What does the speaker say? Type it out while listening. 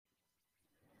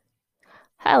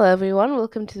Hello, everyone.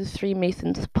 Welcome to the Three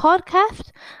Masons podcast.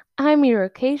 I'm your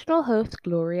occasional host,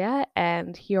 Gloria,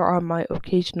 and here are my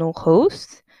occasional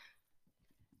hosts,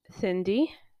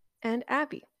 Cindy and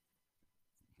Abby.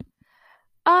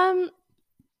 Um,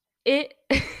 it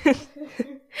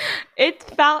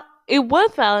it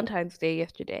was Valentine's Day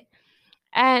yesterday,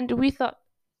 and we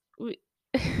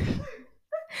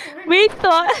we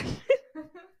thought.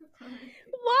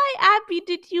 Why, Abby,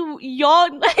 did you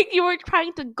yawn like you were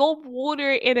trying to gulp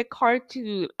water in a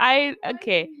cartoon?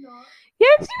 Okay.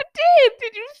 Yes, you did.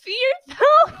 Did you see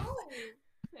yourself?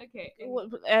 Okay.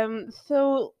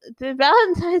 So the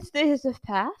Valentine's Day has just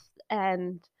passed,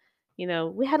 and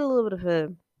we had a little bit of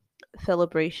a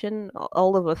celebration.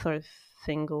 All of us are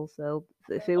single, so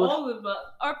if it was All of us,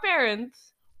 our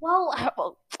parents.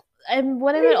 well, and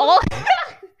what I meant all,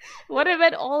 what I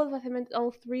meant all of us, I meant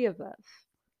all three of us,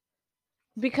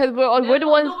 because we're the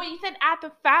ones. No, but you said at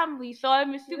the family, so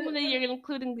I'm assuming that you're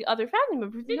including the other family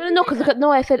members. No, because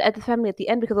no, I said at the family at the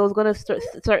end because I was gonna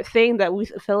start saying that we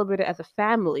celebrated as a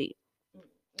family.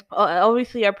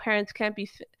 Obviously, our parents can't be.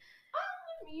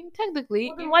 I mean, technically.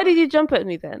 Well, then why did you jump at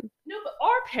me then? No, but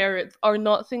our parents are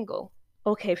not single.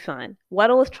 Okay, fine.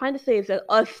 What I was trying to say is that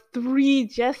us three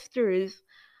jesters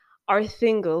are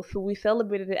single, so we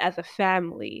celebrated it as a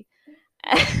family.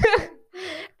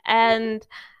 And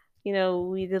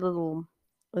we did a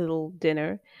little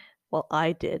dinner. Well,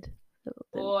 I did.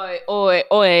 Oi, oi,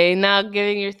 oi! Now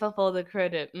giving yourself all the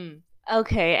credit.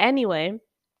 Okay, anyway,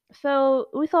 so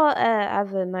we thought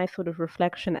as a nice sort of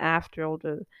reflection after all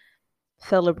the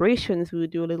celebrations, we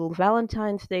would do a little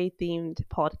Valentine's Day themed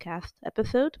podcast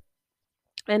episode.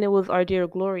 And it was our dear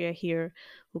Gloria here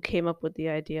who came up with the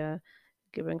idea,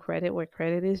 giving credit where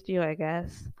credit is due, I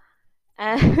guess.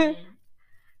 And,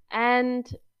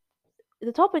 and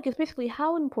the topic is basically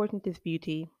how important is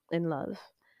beauty in love?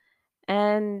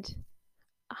 And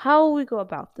how we go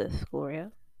about this,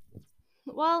 Gloria.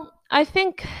 Well, I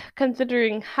think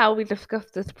considering how we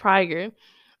discussed this prior,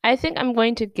 I think I'm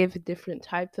going to give different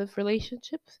types of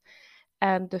relationships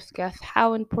and discuss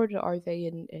how important are they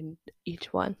in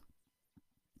each one.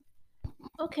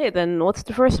 Okay, then what's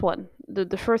the first one?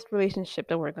 The first relationship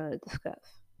that we're going to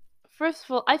discuss. First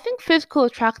of all, I think physical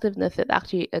attractiveness is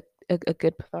actually a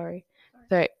good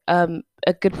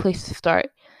a good place to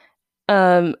start.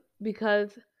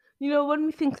 Because when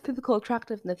we think physical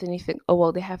attractiveness and you think, oh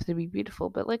well, they have to be beautiful,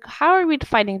 but like, how are we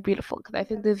defining beautiful? Because I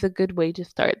think this is a good way to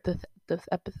start this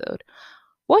episode.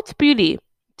 What's beauty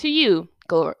to you,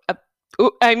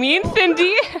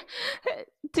 Cindy?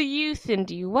 To you,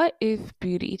 Cindy, what is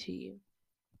beauty to you?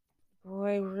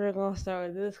 Boy, we're gonna start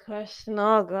with this question.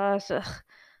 Oh gosh, I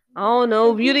don't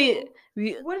know. Beauty.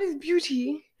 What is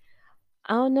beauty?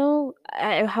 I don't know.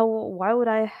 How? Why would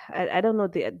I? I don't know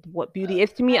what beauty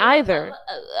is to me either.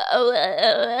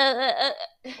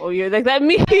 Oh, you're like that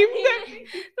meme. So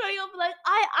you'll be like,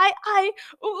 I.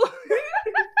 Ooh.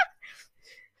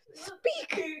 Speak.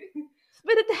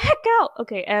 Spit it the heck out.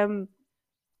 Okay.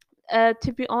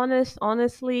 To be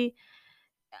honestly,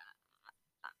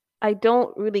 I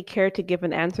don't really care to give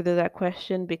an answer to that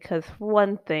question because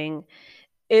one thing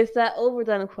is that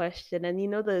overdone question, and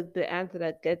the answer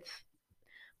that gets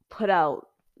put out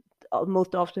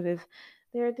most often is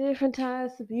there are different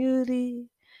types of beauty,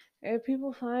 and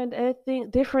people find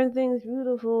different things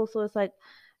beautiful. So it's like,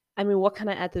 I mean, what can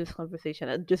I add to this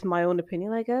conversation? Just my own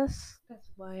opinion, I guess. That's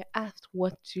why I asked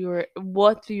what's your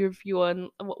view on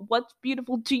what's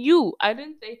beautiful to you. I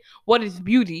didn't say what is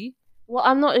beauty. Well,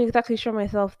 I'm not exactly sure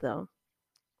myself though.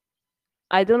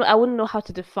 I don't. I wouldn't know how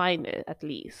to define it. At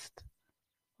least,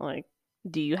 like,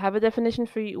 do you have a definition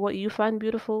for what you find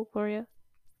beautiful, Gloria?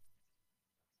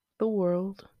 The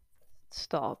world.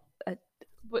 Stop.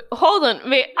 Wait, hold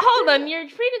on. You're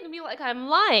treating me like I'm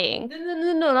lying.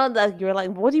 No, not that. You're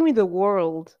like, what do you mean the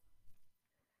world?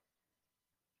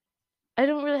 I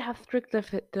don't really have strict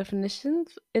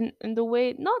definitions in the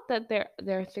way. Not that there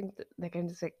are things that like I'm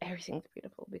just like everything's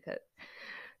beautiful because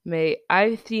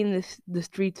I've seen the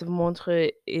streets of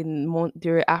Montreux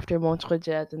during after Montreux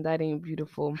Jazz and that ain't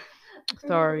beautiful.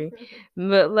 Sorry,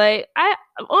 but like I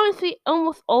honestly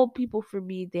almost all people for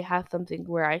me they have something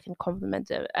where I can compliment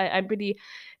them. I'm pretty.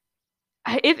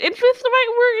 Is interest the right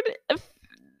word?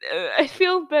 I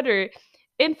feel better.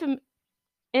 Infam-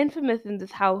 Infamous in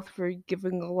this house for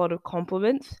giving a lot of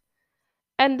compliments.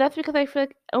 And that's because I feel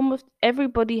like almost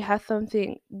everybody has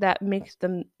something that makes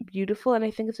them beautiful, and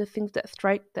I think it's the things that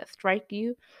strike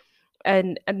you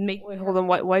and make. Wait, hold on.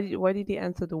 Why did you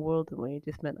answer the world the way you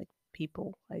just meant like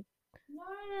people? Like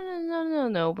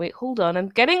No. Wait, hold on. I'm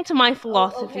getting to my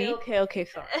philosophy. Okay.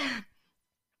 Sorry.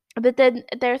 But then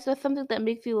there's just something that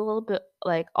makes you a little bit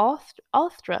like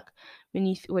awestruck when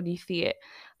you see it.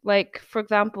 Like for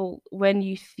example, when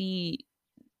you see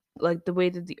like the way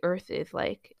that the earth is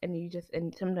like, and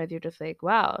sometimes you're just like,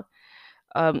 wow,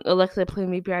 Alexa play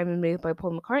Maybe I'm Made by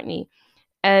Paul McCartney,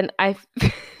 and I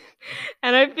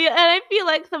and I feel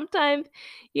like sometimes,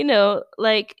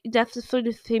 like that's the sort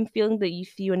of same feeling that you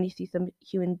see when you see some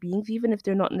human beings, even if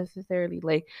they're not necessarily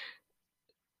like,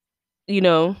 you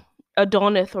know,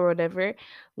 Adonis or whatever.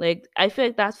 Like I feel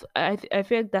like that's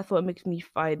what makes me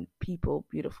find people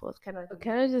beautiful. It's kind of like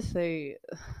Can I just say,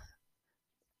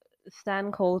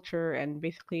 stan culture and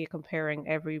basically comparing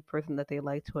every person that they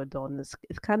like to Adonis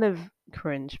is kind of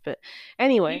cringe. But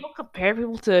anyway, people compare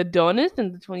people to Adonis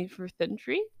in the 21st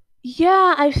century.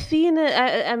 yeah, I've seen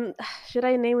it. Should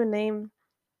I name a name?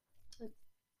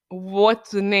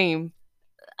 What's the name?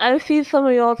 I've seen some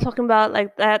of y'all talking about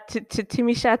like that to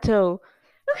Timmy Chateau.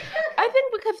 I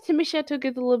think because Timosheta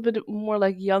gets a little bit more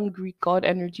like young Greek god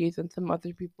energies than some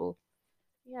other people.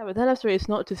 Yeah, but then after it's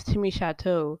not just Timmy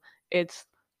Chateau. It's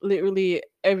literally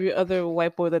every other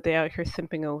white boy that they out here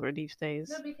simping over these days.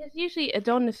 No, because usually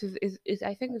Adonis is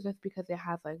I think it's just because they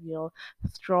have like,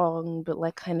 strong but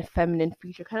like kind of feminine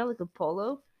feature, kind of like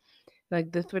Apollo.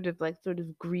 Like the sort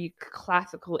of Greek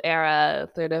classical era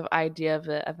sort of idea of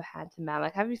a handsome man.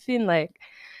 Like have you seen like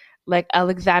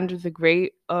Alexander the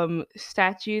Great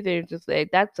statue? They're just like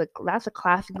that's a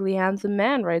classically handsome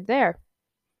man right there.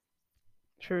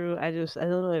 True. I don't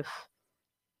know if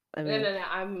I mean No.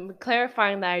 I'm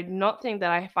clarifying that I do not think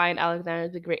that I find Alexander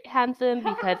the Great handsome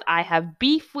because I have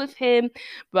beef with him,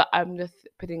 but I'm just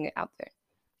putting it out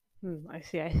there. I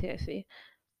see.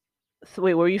 So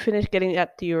wait, were you finished getting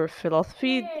at your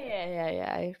philosophy?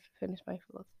 Yeah. I finished my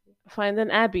philosophy. Fine, then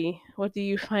Abby, what do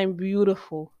you find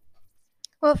beautiful?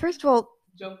 Well, first of all,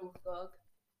 Jungle dog.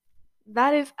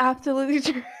 that is absolutely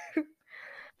true.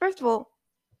 First of all,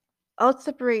 I'll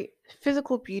separate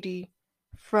physical beauty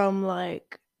from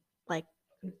like Are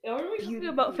we talking beauty.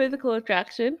 about physical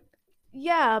attraction?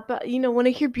 Yeah, but when I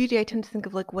hear beauty, I tend to think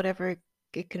of like whatever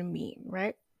it can mean,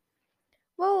 right?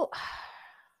 Well,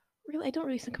 really, I don't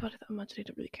really think about it that much. I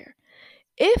don't really care.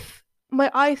 If my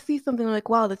eyes see something like,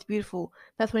 wow, that's beautiful,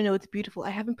 that's when I know it's beautiful. I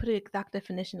haven't put an exact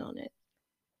definition on it.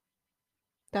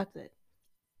 That's it.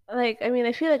 Like, I mean,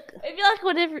 I feel like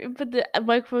whenever you put the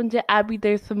microphone to Abby,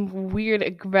 there's some weird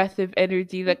aggressive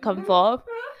energy that comes off.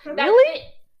 Really?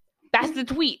 That's the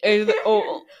tweet.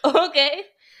 Oh, okay.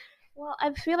 Well,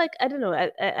 I feel like I don't know.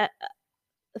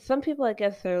 Some people, I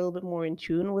guess, are a little bit more in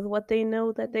tune with what they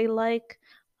know that they like.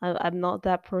 I'm not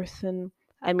that person.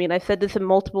 I mean, I've said this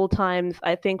multiple times.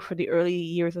 I think for the early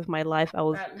years of my life,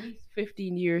 For at least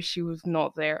 15 years, she was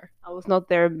not there. I was not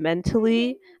there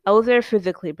mentally. I was there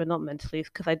physically, but not mentally,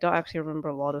 because I don't actually remember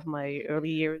a lot of my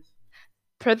early years.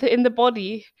 Present in the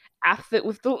body, absent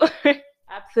with the Lord.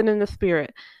 Absent in the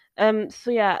spirit.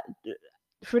 So yeah,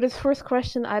 for this first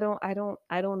question, I don't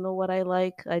know what I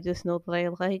like. I just know that I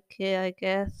like it, I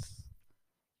guess.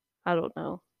 I don't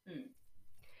know.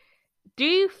 Do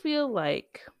you feel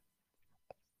like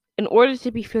in order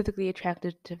to be physically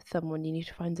attracted to someone, you need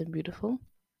to find them beautiful?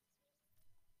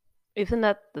 Isn't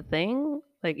that the thing?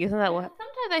 Like, isn't that what?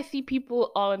 Sometimes I see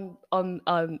people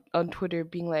on Twitter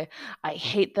being like, "I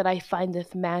hate that I find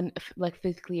this man like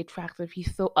physically attractive.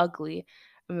 He's so ugly."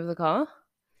 And I was like, "Huh?"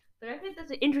 But I think that's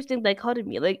an interesting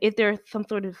dichotomy. Like, if there's some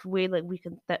sort of way, like we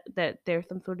can that there's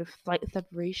some sort of slight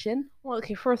separation. Well,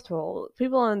 okay. First of all,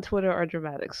 people on Twitter are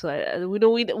dramatic, so we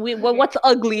don't. What's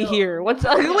ugly here? What's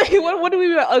ugly? What do we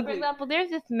mean by For ugly? example,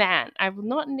 there's this man. I will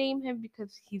not name him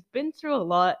because he's been through a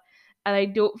lot, and I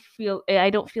don't feel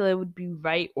it would be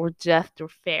right or just or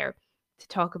fair to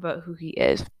talk about who he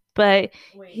is. But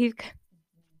he's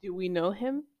Do we know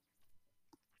him?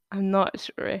 I'm not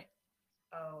sure.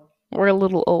 Oh. We're a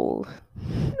little old.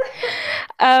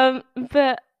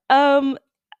 But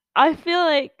I feel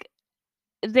like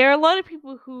there are a lot of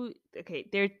people who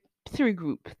there are three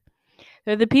groups.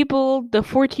 There are the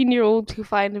 14-year-olds who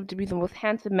find him to be the most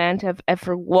handsome man to have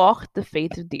ever walked the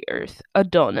face of the earth,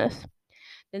 Adonis.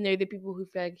 Then there are the people who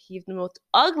feel like he's the most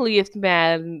ugliest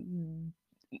man,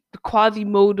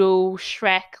 Quasimodo,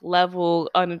 Shrek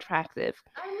level, unattractive.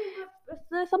 I mean, but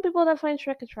there's some people that find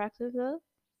Shrek attractive, though.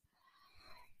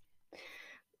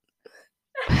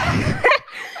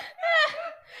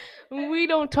 We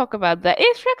don't talk about that.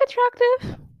 Is Shrek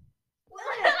attractive?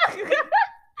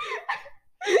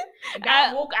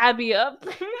 That woke Abby up.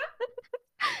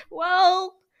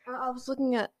 Well, I was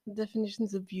looking at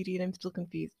definitions of beauty and I'm still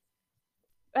confused.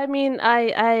 I mean,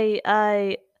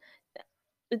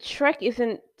 Shrek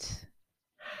isn't.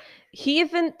 He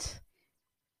isn't.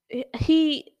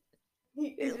 He.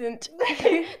 He isn't.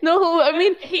 No, I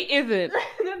mean, He isn't.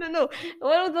 no.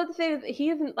 What I was about to say is he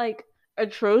isn't like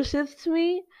atrocious to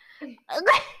me.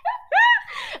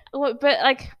 But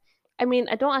like, I mean,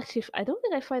 I don't think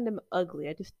I find him ugly.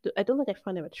 I don't think I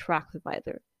find him attractive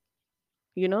either.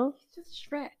 You know? He's just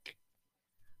Shrek.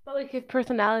 But like his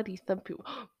personality, some people.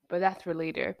 But that's for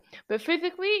later. But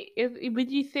physically,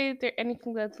 would you say is there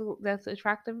anything that's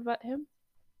attractive about him?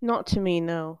 Not to me,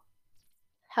 no.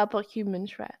 How about human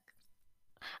Shrek?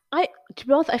 To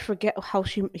be honest, I forget how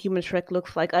human Shrek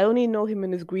looks like. I only know him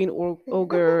in his green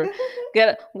ogre. Get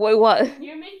it? Wait, what?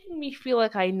 You're making me feel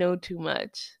like I know too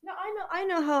much. No, I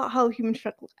know how human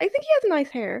Shrek looks. I think he has nice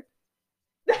hair.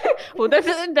 Well, that's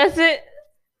it. That's it.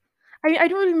 I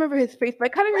don't really remember his face, but I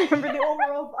kind of remember the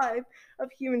overall vibe of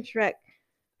human Shrek.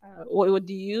 What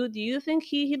do you think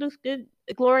he looks good,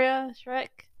 Gloria Shrek?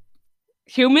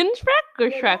 Human Shrek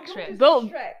or Shrek Shrek?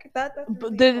 Both. Shrek. That's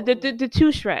The two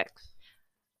Shreks.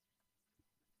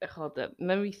 Hold up.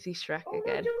 Let me see Shrek Oh no,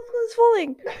 again. Jungle Skull is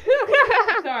falling.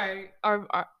 Sorry.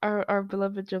 Our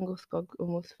beloved Jungle Skull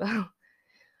almost fell.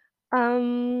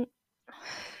 I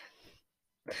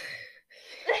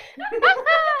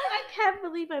can't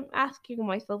believe I'm asking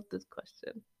myself this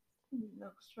question.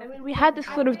 No, I mean, we had this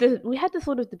sort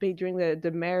of debate during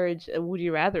the marriage Would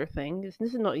You Rather thing. This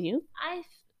is not you.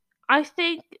 I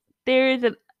think there is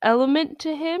an element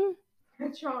to him a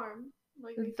charm.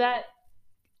 Like that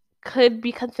could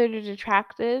be considered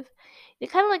attractive.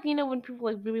 It's kind of like, when people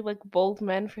like really like bold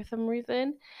men for some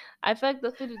reason. I feel like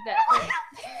that's sort of that.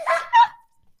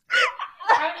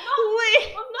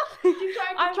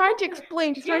 I'm trying to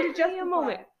explain. She's trying to Give me a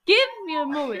moment. Give me a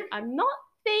moment. I'm not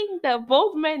saying that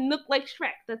both men look like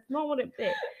Shrek. That's not what I'm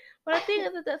saying. But I think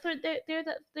that sort of,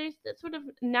 there's that sort of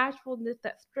naturalness,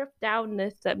 that stripped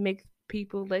downness that makes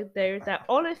people like there's that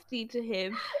honesty to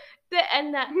him.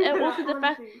 And also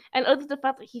the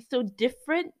fact that he's so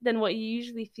different than what you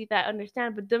usually see that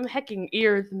understand. But them hecking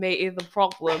ears is a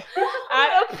problem.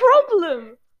 A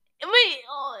problem. Wait,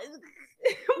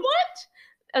 what?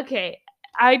 Okay,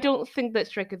 I don't think that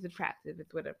Shrek is attractive.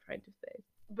 Is what I'm trying to say.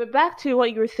 But back to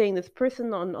what you were saying, this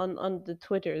person on the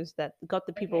Twitters that got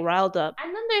the people riled up.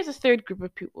 And then there's a third group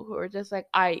of people who are just like,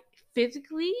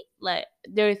 physically, like,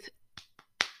 there's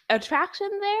attraction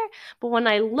there, but when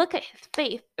I look at his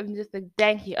face, I'm just like,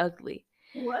 dang, he ugly.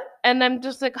 What? And I'm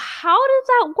just like, how does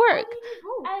that work?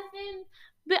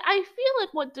 But I feel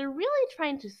like what they're really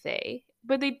trying to say,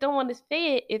 but they don't want to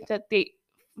say it, is that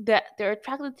they're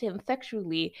attracted to him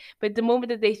sexually, but the moment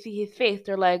that they see his face,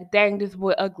 they're like, dang, this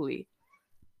boy ugly.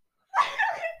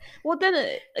 Well, then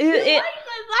I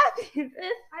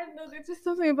don't know. There's just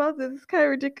something about this. It's kind of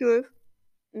ridiculous.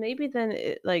 Maybe then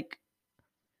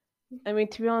I mean,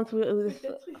 to be honest, and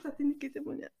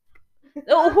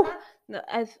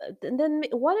then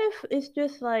what if it's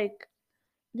just like,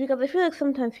 because I feel like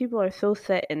sometimes people are so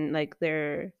set in like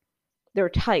their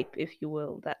type, if you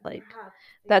will, that like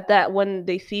that when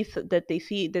they see that they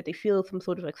feel some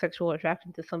sort of like sexual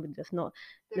attraction to something that's not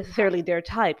necessarily their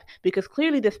type, because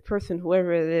clearly this person,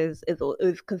 whoever it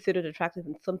is considered attractive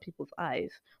in some people's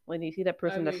eyes when you see that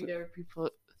person. There are people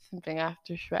simping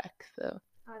after Shrek, so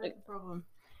that's the problem.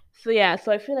 So yeah,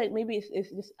 so I feel like maybe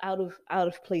it's just out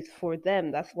of place for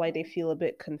them. That's why they feel a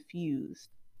bit confused.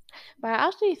 But I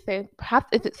actually think perhaps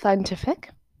is it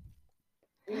scientific?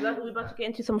 We about to get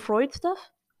into some Freud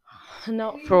stuff?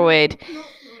 Not Freud.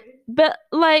 But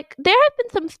like there have been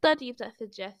some studies that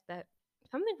suggest that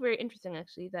something very interesting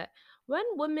actually, that when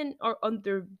women are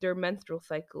under their menstrual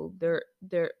cycle, they're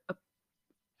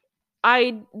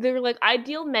like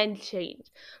ideal men change.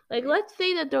 Like let's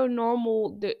say that they're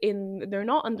normal, they're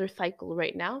not under cycle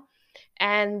right now,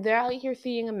 and they're out here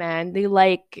seeing a man. They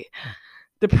like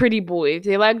the pretty boys.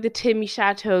 They like the Timmy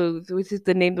Chateaus, which is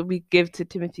the name that we give to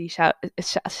Timothy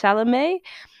Chalamet.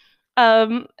 How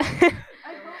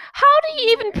do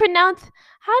you even pronounce?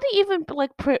 How do you even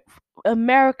like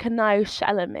Americanize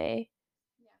Chalamet?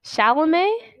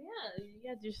 Chalamet?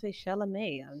 Yeah, just say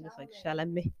Chalamet. I'm just like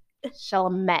Chalamet.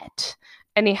 Chalamet.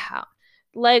 Anyhow,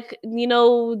 like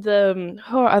the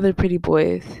who are other pretty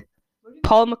boys?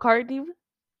 Paul McCartney.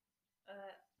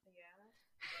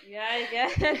 Yeah, I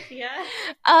guess. Yeah.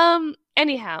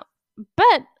 Anyhow,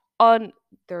 but on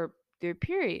their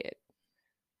period,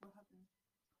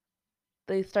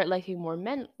 they start liking more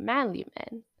manly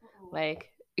men,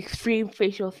 like extreme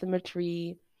facial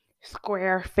symmetry,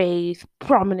 square face,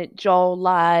 prominent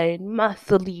jawline,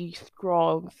 muscly,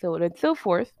 strong, so on and so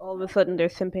forth. All of a sudden, they're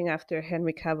simping after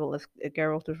Henry Cavill as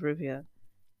Geralt of Rivia.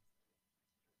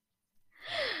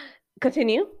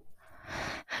 Continue.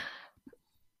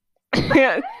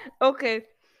 Okay.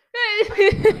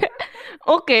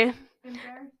 Okay.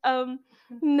 Embarrassed,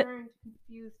 n- concerned,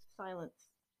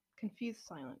 confused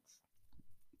silence.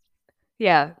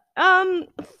 yeah.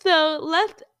 So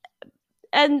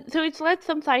it's led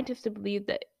some scientists to believe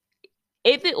that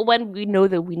is it when we know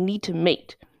that we need to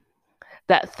mate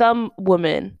that some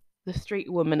women, the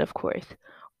straight women, of course,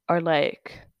 are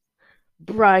like,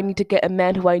 bruh, I need to get a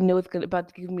man who I know is about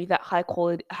to give me that high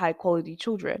quality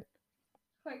children.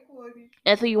 High quality.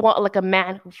 And so you want like a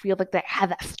man who feels like that has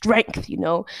that strength, you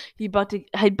know. He about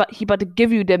to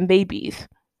give you them babies.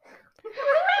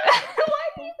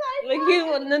 Like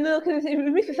no, because it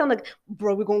makes it sound like,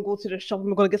 bro, we're gonna go to the shop and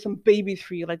we're gonna get some babies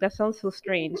for you. Like that sounds so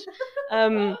strange.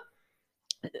 Well,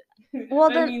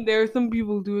 I then, mean, there are some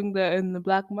people doing that in the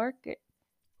black market.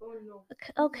 Oh no.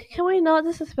 okay, can we not?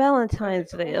 This is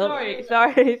Valentine's Day.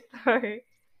 Sorry.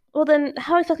 Well, then,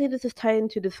 how exactly does this tie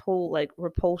into this whole like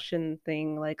repulsion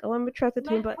thing? Like, oh, I'm attracted to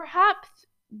him, Like, but perhaps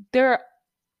they're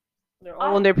they're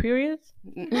all on their periods.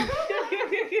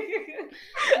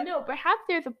 no, perhaps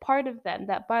there's a part of them,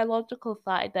 that biological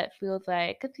side, that feels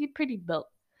like, because he's pretty built,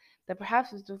 that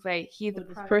perhaps it's just like he's a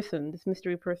This product. person, this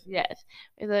mystery person. Yes,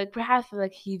 it's like perhaps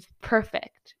like he's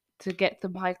perfect to get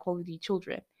some high quality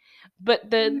children, but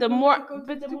the more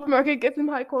supermarket, get them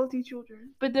high quality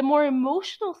children. but the more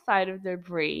emotional side of their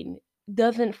brain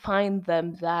doesn't find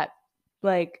them that,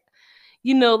 like,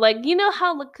 you know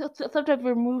how like sometimes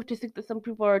we're moved to think that some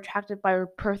people are attracted by our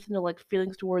personal like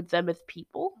feelings towards them as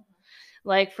people.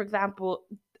 Like, for example,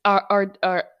 our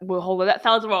well, hold on, that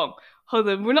sounds wrong. Hold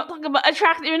on, we're not talking about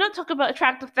attractive. We're not talking about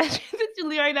attractive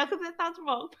sexually right now, because that sounds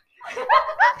wrong.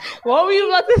 What were you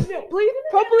about to say? Please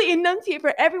properly enunciate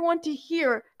for everyone to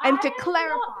hear and to I am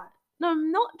clarify. No,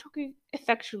 I'm not talking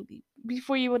sexually.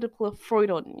 Before you want to pull a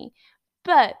Freud on me,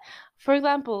 but for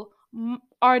example,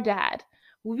 our dad.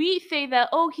 We say that,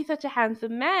 oh, he's such a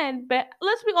handsome man, but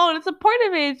let's be honest, a part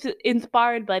of it is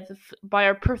inspired by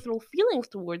our personal feelings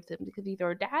towards him, because he's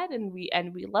our dad, and we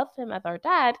love him as our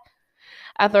dad,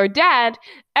 and so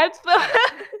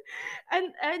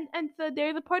and so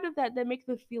there's a part of that that makes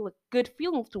us feel like good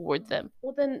feelings towards them.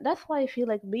 Well, then that's why I feel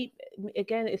like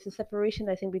again, it's a separation,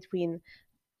 I think, between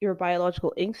your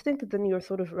biological instinct and then your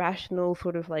sort of rational,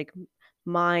 sort of like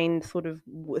mind, sort of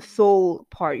soul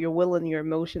part, your will and your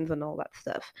emotions and all that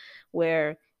stuff.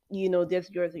 Where there's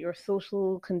your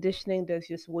social conditioning, there's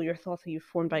just your thoughts that you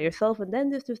formed by yourself, and then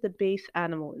there's just the base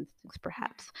animal instincts,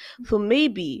 perhaps. So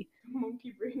maybe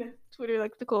Monkey brain, as Twitter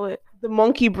likes to call it. the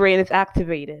monkey brain is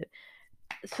activated.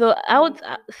 So I would.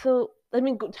 So I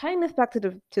mean, tying this back to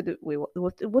the wait,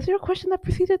 was there a question that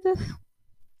preceded this?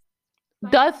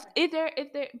 Is there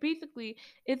basically,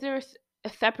 is there a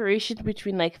separation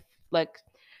between like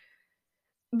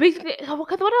basically, because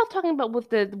what I was talking about with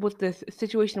the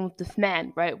situation with this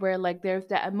man, right, where like there's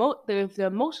there's the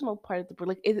emotional part of the brain.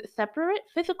 Like, is it separate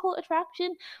physical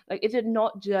attraction? Like, is it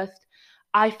not just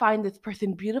I find this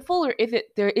person beautiful, or is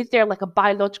there like a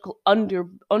biological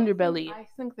underbelly? I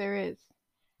think there is.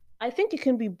 I think it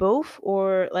can be both,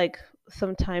 or like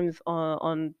sometimes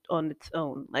on its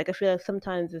own. Like I feel like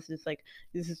sometimes this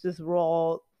is just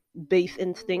raw base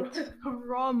instinct. A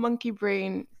raw monkey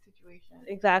brain situation.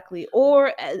 Exactly.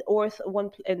 Or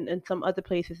in some other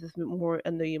places is more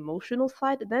on the emotional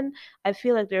side. And then I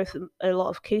feel like there's a lot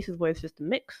of cases where it's just a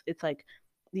mix. It's like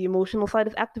the emotional side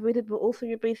is activated, but also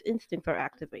your base instincts are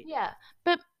activated. Yeah,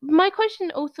 but my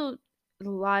question also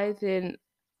lies in,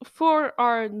 for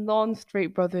our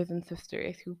non-straight brothers and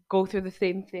sisters who go through the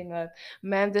same thing of,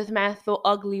 man, this man's so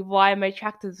ugly, why am I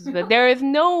attracted to this? There is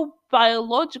no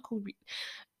biological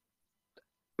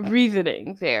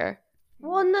reasoning there.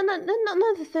 Well, not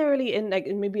necessarily in like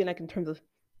maybe in terms of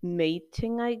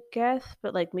mating, I guess,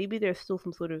 but like maybe there's still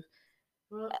some sort of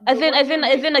as in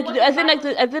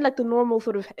the normal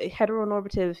sort of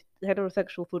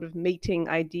heterosexual sort of mating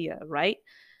idea, right?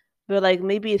 But like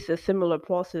maybe it's a similar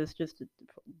process, just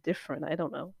different. I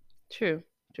don't know. True.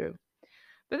 But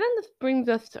then this brings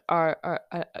us to our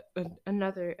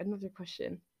another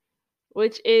question,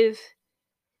 which is,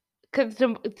 because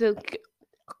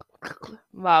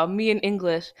wow, me in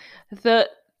English, to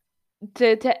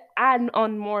add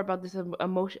on more about this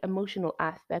emotional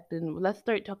aspect, and let's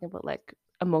start talking about like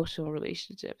emotional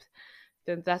relationships,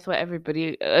 since that's what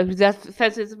everybody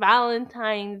since it's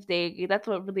Valentine's Day, that's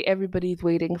what really everybody's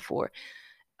waiting for.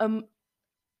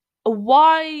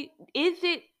 Why is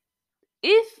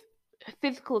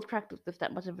physical attractiveness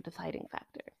that much of a deciding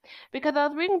factor? Because I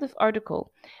was reading this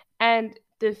article, and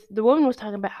the woman was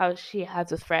talking about how she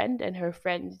has a friend, and her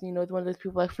friend, is one of those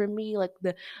people, like, for me, like,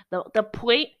 the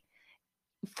point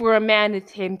for a man is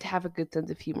him to have a good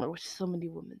sense of humor, which so many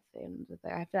women say. And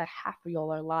I feel like half of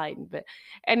y'all are lying, but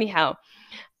anyhow,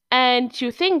 And she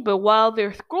was saying, but while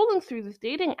they're scrolling through this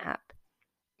dating app,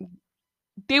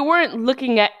 they weren't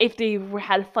looking at if they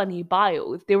had funny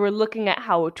bios. They were looking at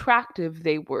how attractive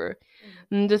they were.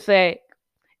 And just say,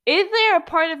 is there a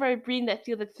part of our brain that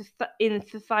feels that in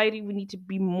society we need to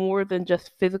be more than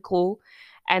just physical,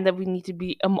 and that we need to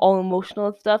be all emotional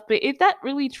and stuff? But is that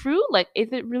really true? Like, is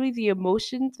it really the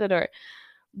emotions that are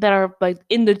like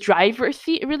in the driver's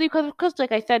seat? Really, because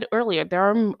like I said earlier, there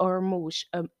are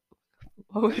emotions.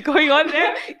 What was going on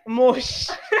there? Mush.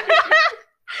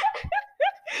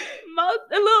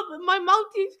 My mouth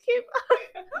teeth came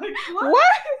out.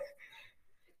 What?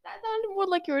 That sounded more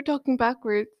like you were talking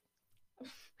backwards.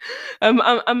 I'm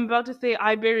about to say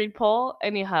I buried Paul.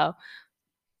 Anyhow,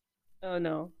 Oh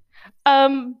no.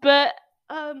 but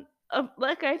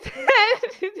like I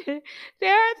said,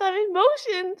 there are some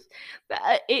emotions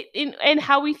that in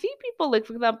how we see people. Like,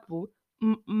 for example,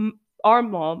 our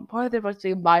mom. Why are they about to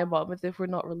say my mom as if we're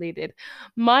not related?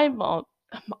 My mom,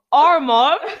 our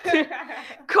mom,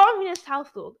 communist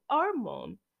household. Our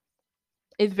mom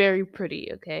is very pretty,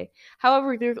 okay?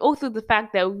 However, there's also the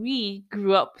fact that we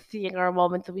grew up seeing our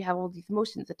mom, and so we have all these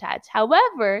emotions attached.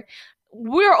 However,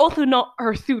 we're also not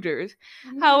her suitors.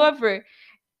 However,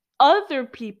 other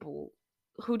people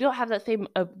who don't have that same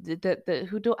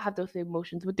who don't have those same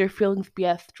emotions, would their feelings be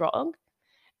as strong?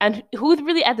 And who's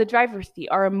really at the driver's seat?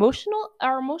 Our emotional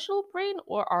brain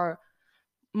or our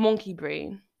monkey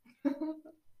brain?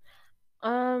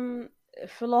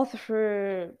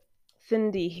 Philosopher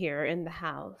Cindy here in the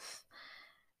house.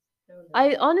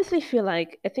 I honestly feel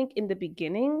like, I think in the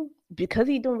beginning, because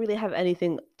you don't really have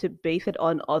anything to base it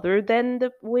on other than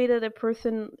the way that a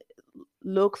person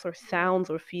looks or sounds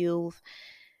or feels,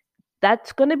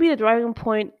 that's going to be the driving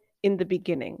point in the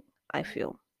beginning, I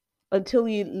feel. Until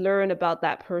you learn about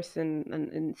that person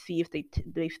and see if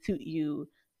they suit you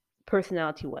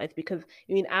personality wise. Because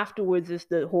I mean, afterwards is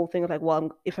the whole thing of like,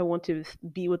 well, if I want to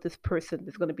be with this person,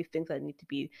 there's going to be things that need to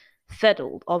be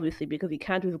settled, obviously, because you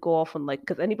can't just go off on like,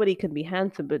 because anybody can be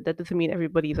handsome, but that doesn't mean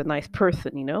everybody is a nice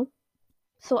person, you know.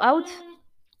 So I would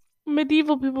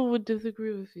Medieval people would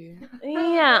disagree with you.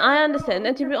 Yeah, I understand.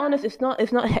 And to be honest,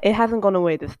 it hasn't gone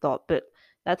away, this thought, but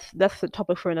that's the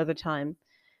topic for another time.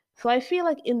 So I feel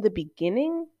like in the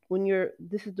beginning, when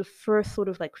this is the first sort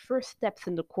of like first steps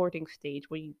in the courting stage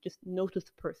where you just notice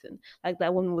the person, like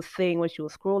that woman was saying when she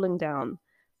was scrolling down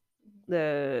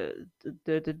the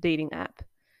dating app.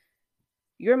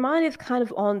 Your mind is kind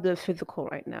of on the physical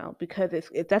right now because it's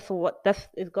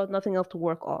got nothing else to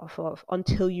work off of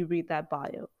until you read that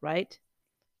bio, right?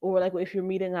 Or like if you're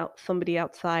meeting out somebody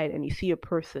outside and you see a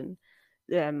person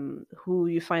who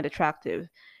you find attractive,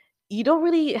 you don't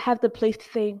really have the place to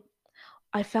say,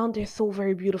 I found they're so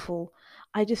very beautiful.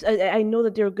 I know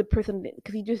that they're a good person,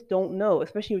 because you just don't know,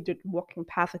 especially if you're walking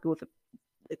past like it was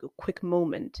a quick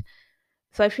moment.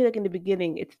 So I feel like in the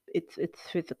beginning it's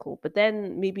physical, but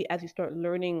then maybe as you start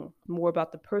learning more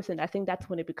about the person, I think that's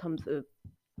when it becomes a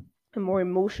more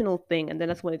emotional thing, and then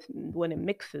that's when it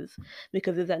mixes,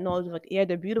 because there's that knowledge of like, yeah,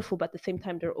 they're beautiful, but at the same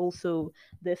time they're also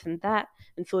this and that,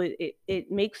 and so it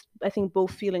makes, I think,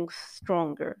 both feelings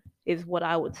stronger, is what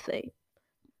I would say.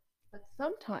 But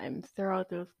sometimes there are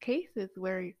those cases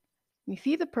where you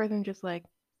see the person just like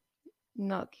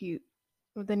not cute,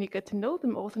 but then you get to know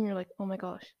them, all of a sudden you're like, oh my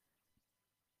gosh,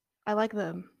 I like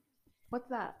them. What's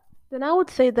that? Then I would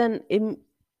say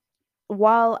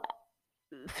while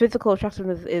physical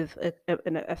attractiveness is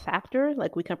a factor,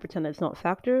 like we can't pretend it's not a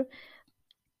factor.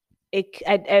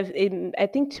 I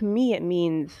think to me it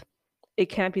means it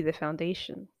can't be the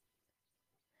foundation.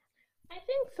 I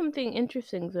think something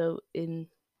interesting though,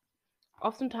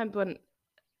 oftentimes when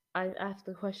I ask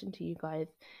the question to you guys,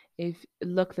 if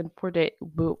looks important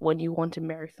when you want to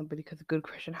marry somebody because of good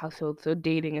Christian household, so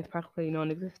dating is practically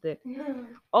non-existent.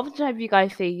 Oftentimes you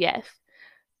guys say yes.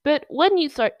 But when you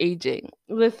start aging,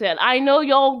 listen, I know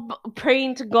y'all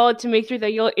praying to God to make sure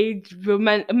that y'all age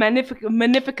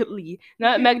magnificently,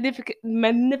 not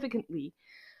magnificently.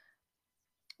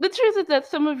 The truth is that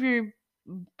some of your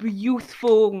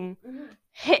youthful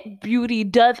hit beauty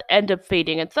does end up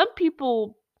fading, and some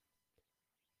people,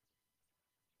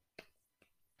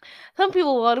 a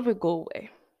lot of it go away.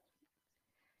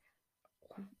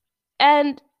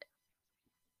 And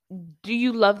do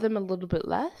you love them a little bit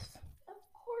less? Of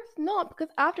course not, because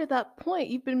after that point,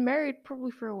 you've been married probably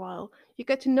for a while. You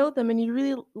get to know them, and you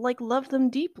really like love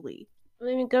them deeply. I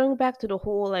mean, going back to the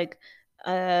whole like,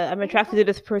 I'm attracted to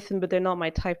this person, but they're not my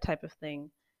type of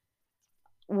thing.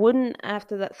 Wouldn't,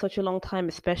 after that such a long time,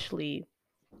 especially,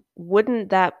 wouldn't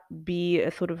that be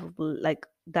a sort of like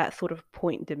that sort of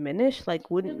point diminish? Like,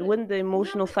 wouldn't the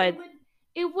emotional side?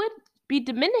 It would be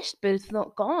diminished, but it's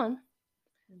not gone.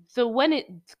 So when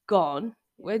it's gone,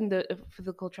 when the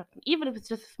physical attraction, even if it's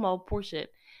just a small portion,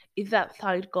 is that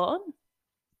side gone?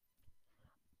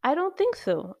 I don't think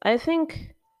so. I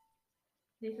think,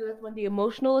 So that's when the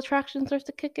emotional attraction starts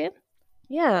to kick in.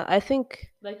 yeah, I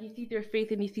think, Like you see their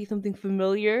face and you see something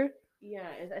familiar. yeah,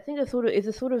 I think it's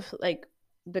a sort of like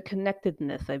the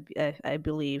connectedness. I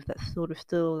believe that sort of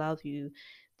still allows you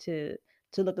to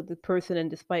look at the person, and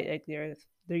despite like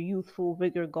their youthful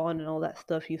vigor gone and all that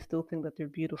stuff, you still think that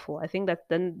they're beautiful. I think that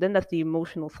then that's the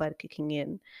emotional side kicking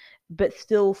in, but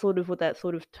still sort of with that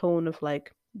sort of tone of like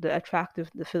the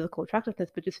physical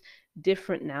attractiveness, but just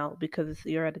different now because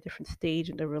you're at a different stage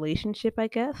in the relationship, I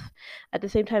guess. At the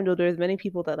same time, though, there's many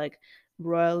people that like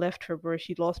Royal left her where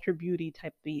she lost her beauty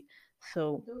type beat.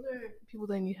 So Those are people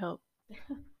that need help.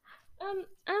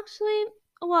 Actually,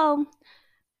 well,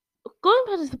 going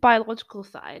back to the biological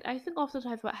side, I think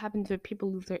oftentimes what happens when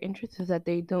people lose their interest is that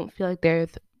they don't feel like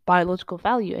there's biological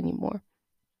value anymore.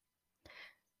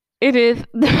 It is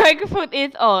the microphone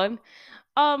is on,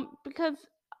 because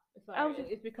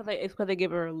it's because I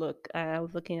gave her a look. I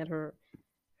was looking at her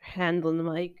hand on the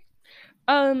mic.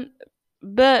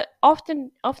 But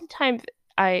oftentimes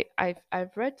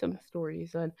I've read some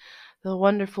stories on the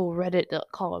wonderful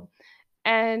Reddit.com,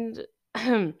 and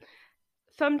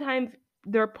sometimes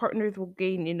their partners will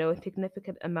gain, a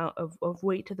significant amount of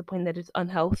weight to the point that it's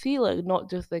unhealthy, like not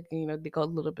just like, they got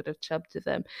a little bit of chub to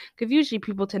them. Because usually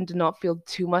people tend to not feel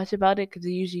too much about it because they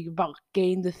usually about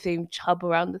gain the same chub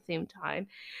around the same time.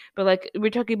 But like we're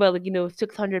talking about like,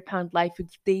 600-pound life,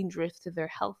 it's dangerous to their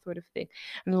health sort of thing.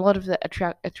 And a lot of the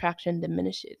attraction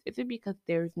diminishes. Is it because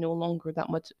there's no longer that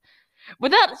much,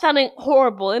 without sounding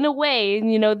horrible in a way,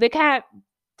 and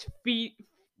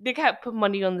they can't put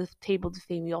money on this table to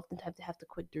say we oftentimes have to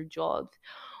quit their jobs,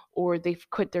 or they've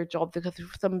quit their jobs because of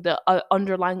some of the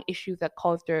underlying issues that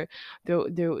cause their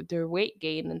weight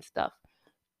gain and stuff.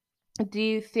 Do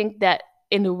you think that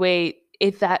in a way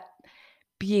is that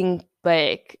being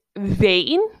like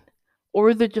vain, or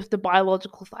is it just the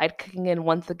biological side kicking in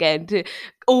once again to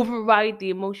override the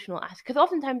emotional aspect? Because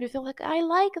oftentimes you feel like I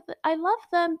love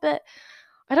them, but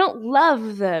I don't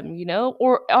love them,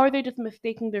 Or are they just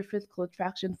mistaking their physical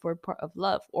attraction for a part of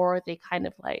love? Or are they kind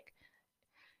of like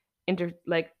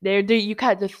they're you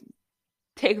can't just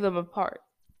take them apart?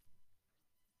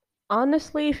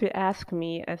 Honestly, if you ask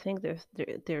me, I think there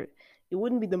it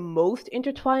wouldn't be the most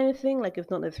intertwined thing. Like it's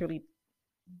not necessarily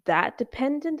that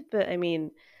dependent, but I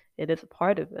mean, it is a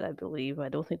part of it. I believe. I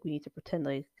don't think we need to pretend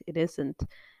like it isn't.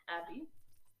 Abby?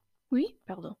 Oui,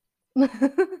 pardon.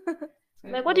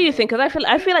 Like, what do you think? Because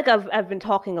I feel like I've been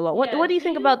talking a lot. What do you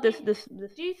think about this?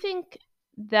 Do you think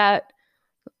that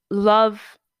love,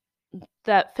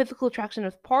 that physical attraction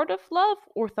is part of love,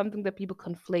 or something that people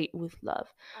conflate with love?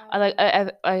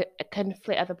 I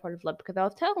conflate as a part of love because I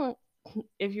was telling,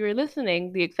 if you were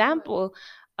listening, the example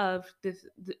of this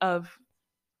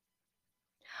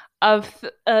of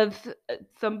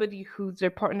somebody whose their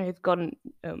partner has gotten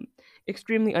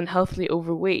extremely unhealthily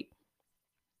overweight,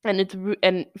 and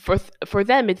and for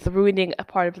them it's ruining a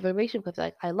part of the relationship because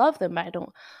like I love them, but I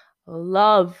don't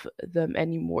love them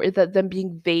anymore. Is that them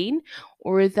being vain,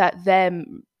 or is that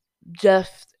them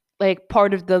just like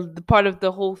part of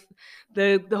the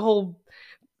whole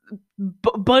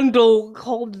bundle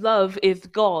called love is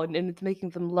gone, and it's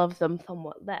making them love them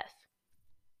somewhat less?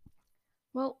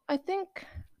 Well, I think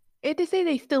they say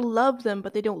they still love them,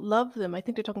 but they don't love them. I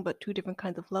think they're talking about two different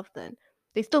kinds of love then.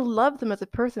 They still love them as a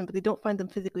person, but they don't find them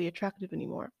physically attractive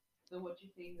anymore. So what you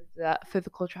think is that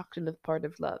physical attraction is part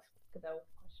of love? Because that was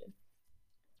the question.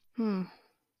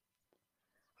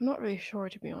 I'm not really sure,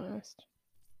 to be honest.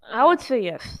 I would say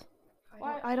yes.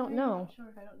 I don't know.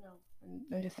 I don't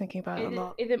know. I'm just thinking about it a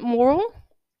lot. Is it moral?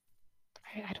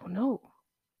 I don't know.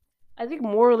 I think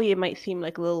morally it might seem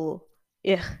like a little,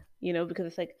 because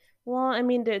it's like, well, I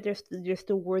mean, they're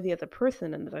still worthy as a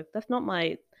person, and like that's not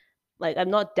my, like I'm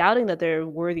not doubting that they're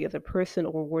worthy as a person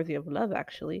or worthy of love.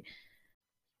 Actually,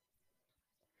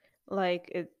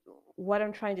 what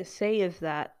I'm trying to say is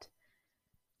that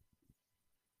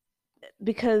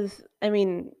because I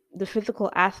mean the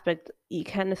physical aspect, you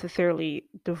can't necessarily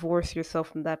divorce yourself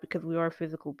from that because we are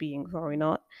physical beings, are we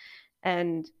not?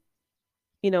 And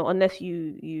unless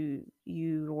you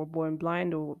were born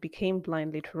blind or became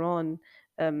blind later on,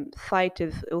 sight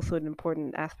is also an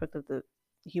important aspect of the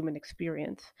human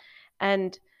experience,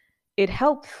 and it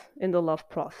helps in the love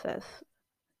process.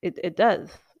 It does,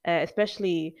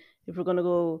 especially if we're going to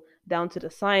go down to the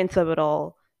science of it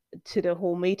all, to the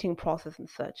whole mating process and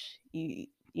such. You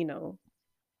know.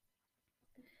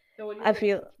 So I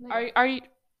feel. Are you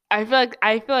I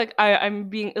feel like I'm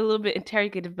being a little bit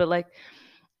interrogative, but like,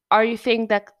 are you saying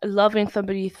that loving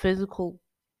somebody's physical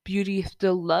beauty is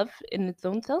still love in its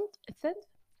own sense?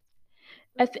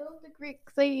 I don't the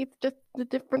Greeks say it's just a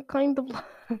different kind of love.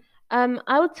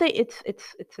 I would say it's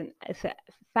a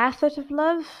facet of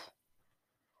love,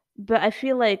 but I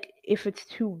feel like if it's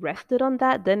too rested on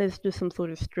that, then it's just some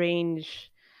sort of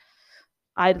strange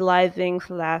idolizing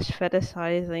slash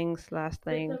fetishizing slash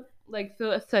thing. Like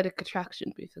the aesthetic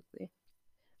attraction, basically.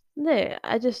 Yeah,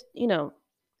 I just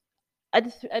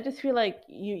I just feel like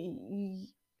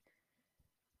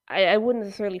I wouldn't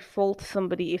necessarily fault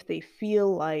somebody if they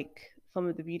feel like some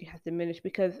of the beauty has diminished,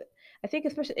 because I think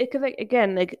especially because like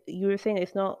again like you were saying,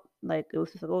 it's not like it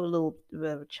was just like, oh, a little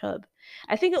bit of a chub.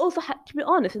 I think it also had to be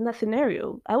honest in that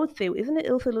scenario. I would say, isn't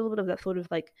it also a little bit of that sort of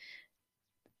like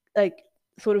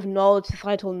sort of knowledge,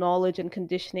 societal knowledge and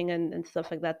conditioning and stuff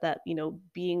like that, that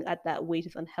being at that weight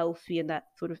is unhealthy, and that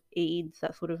sort of aids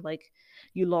that sort of like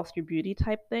you lost your beauty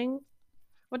type thing.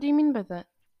 What do you mean by that?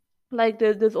 Like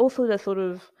there's also that sort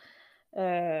of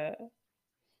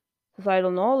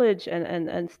societal knowledge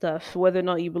and stuff. Whether or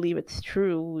not you believe it's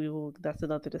true, that's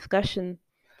another discussion.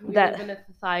 We that live in a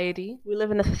society. we live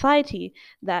in a society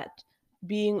that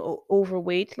being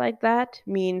overweight like that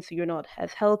means you're not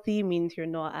as healthy, means you're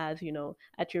not as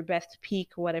at your best peak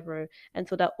or whatever, and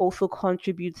so that also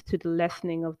contributes to the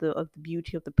lessening of the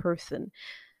beauty of the person,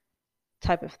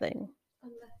 type of thing.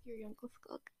 Unless you're Uncle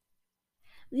Skog.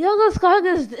 Yoga Skog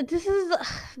is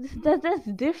that's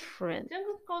different.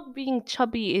 Jungle Skog being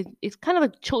chubby is kind of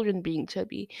like children being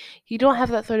chubby. You don't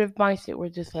have that sort of mindset where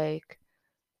just like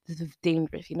this is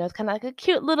dangerous, it's kind of like a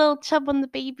cute little chub on the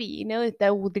baby, that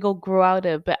they go grow out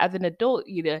of. But as an adult,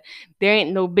 there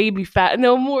ain't no baby fat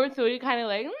no more, so you're kind of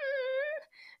like,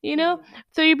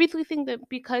 So you're basically saying that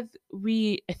because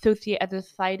we associate as a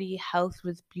society health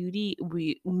with beauty,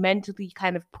 we mentally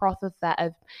kind of process that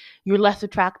as you're less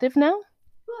attractive now.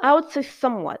 I would say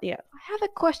somewhat, yeah. I have a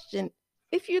question.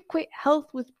 If you equate health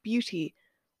with beauty,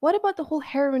 what about the whole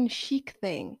heroin chic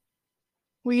thing?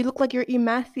 Where you look like you're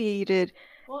emaciated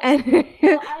and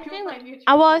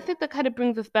I think that kind of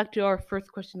brings us back to our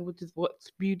first question, which is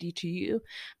what's beauty to you?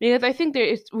 Because I think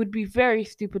would be very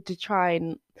stupid to try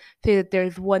and say that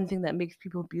there's one thing that makes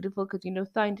people beautiful, because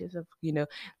scientists have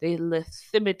they list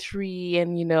symmetry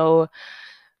and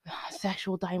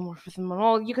sexual dimorphism and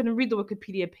all. You can read the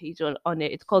Wikipedia page on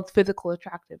it. It's called physical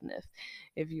attractiveness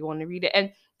if you want to read it.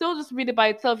 And don't just read it by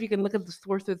itself. You can look at the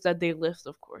sources that they list,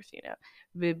 of course,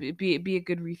 be a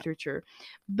good researcher.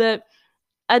 But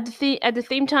at the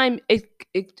same time,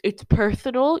 it's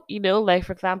personal, like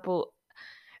for example,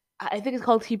 I think it's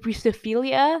called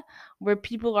hebrisophilia, where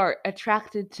people are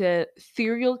attracted to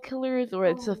serial killers, or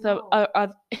it's just and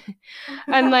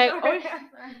like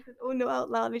oh no,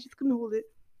 out loud, I just couldn't hold it.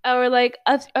 Or like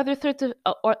other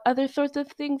sorts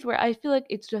of things where I feel like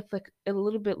it's just like a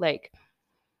little bit like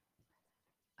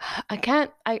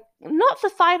not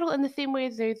societal in the same way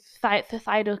as there's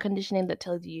societal conditioning that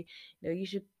tells you you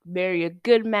should marry a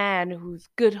good man who's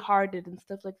good-hearted and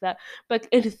stuff like that, but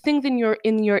it is things in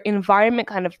your environment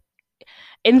kind of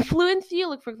influence you.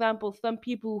 Like for example, some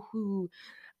people who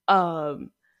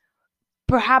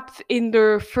perhaps in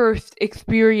their first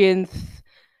experience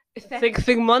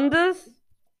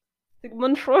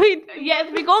Sigmund Freud?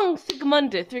 Yes, we're going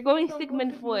Sigmundus. We're going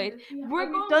Sigmund Freud.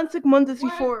 We've done Sigmundus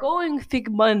before. We're going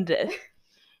Sigmundus.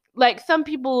 Like some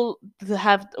people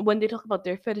have, when they talk about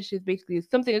their fetishes, basically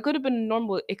something. It could have been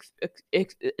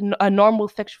a normal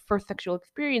first sexual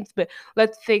experience, but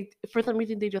let's say for some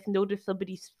reason they just notice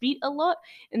somebody's feet a lot,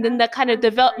 and then that kind of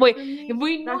develop. Wait,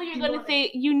 we know you're gonna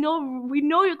say, we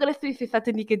know you're gonna say c'est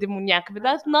satanique et démoniaque, but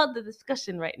that's not the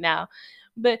discussion right now.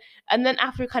 And then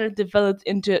after it kind of developed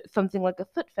into something like a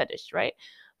foot fetish, right?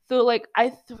 So like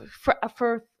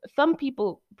for some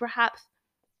people, perhaps,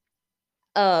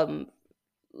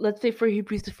 let's say for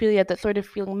hebrisophilia, that sort of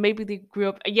feeling, maybe they grew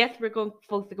up. Yes, we're going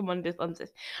full Sigmundus on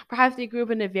this. Perhaps they grew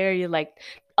up in a very like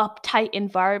uptight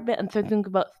environment, and something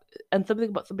about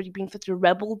somebody being such a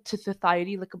rebel to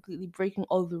society, like completely breaking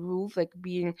all the rules, like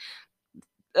being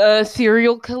a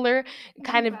serial killer,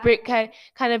 kind of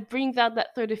brings out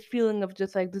that sort of feeling of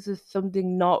just like, this is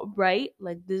something not right,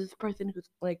 like this person who's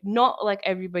like not like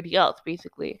everybody else,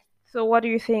 basically. So what are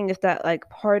you saying is that like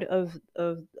part of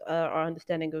our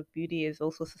understanding of beauty is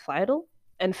also societal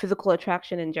and physical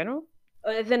attraction in general?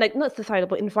 Then like not societal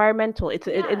but environmental. It's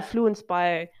influenced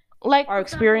by like our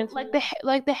experience, like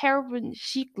the heroin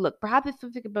chic look. Perhaps it's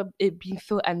something about it being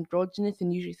so androgynous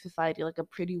in usually society. Like a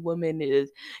pretty woman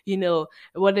is,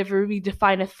 whatever we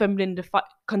define as feminine,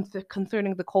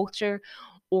 concerning the culture,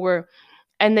 or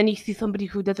and then you see somebody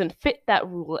who doesn't fit that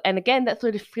rule, and again, that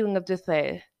sort of feeling of just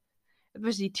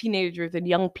especially teenagers and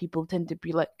young people tend to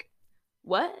be like,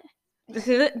 what? This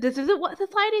isn't what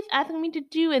society is asking me to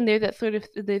do, and there's that sort of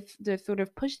there's sort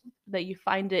of push that you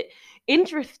find it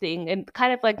interesting, and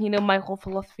kind of like, my whole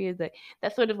philosophy is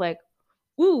that sort of like,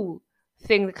 ooh,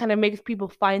 thing that kind of makes people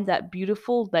find that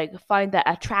beautiful, like find that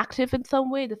attractive in some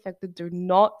way, the fact that they're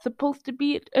not supposed to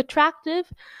be attractive.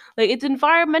 Like, it's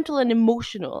environmental and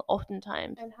emotional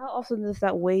oftentimes. And how often does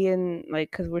that weigh in, like,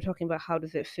 because we're talking about how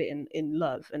does it fit in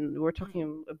love, and we're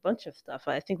talking a bunch of stuff.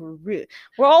 I think we're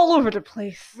all over the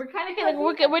place. We're kind of getting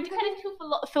we're kind of too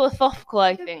philosophical,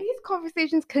 I think. These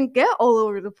conversations can get all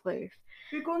over the place.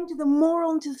 You're going to the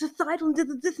moral, into the societal, into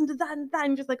the this, into that, and that,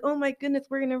 and just like, oh my goodness,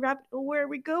 we're in a rabbit hole. Where are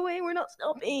we going? We're not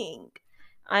stopping.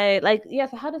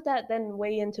 So how does that then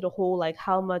weigh into the whole, like,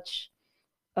 how much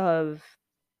of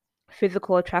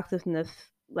physical attractiveness,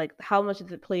 like, how much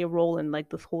does it play a role in, like,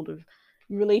 this whole of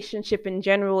relationship in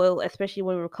general, especially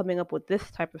when we're coming up with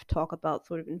this type of talk about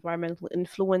sort of environmental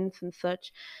influence and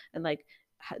such, and like,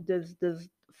 does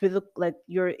physical, like,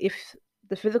 if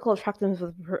the physical attractiveness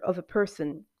of a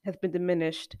person has been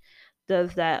diminished,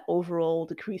 does that overall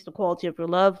decrease the quality of your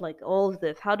love? Like, all of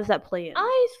this, how does that play in?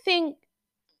 I think,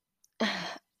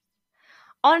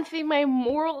 honestly, my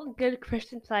moral good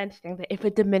Christian Science thing that if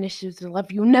it diminishes the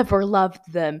love, you never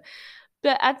loved them.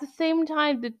 But at the same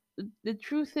time, the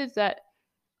truth is that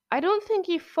I don't think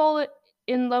you fall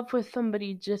in love with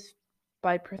somebody just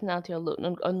by personality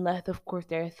alone, unless, of course,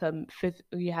 there's some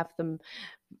you have some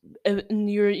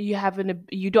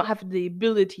you don't have the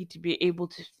ability to be able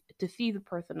to see the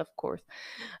person, of course,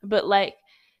 but like,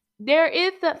 there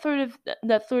is that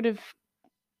sort of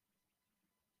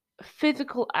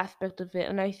physical aspect of it,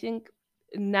 and I think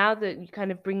now that you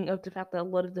kind of bring up the fact that a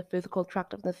lot of the physical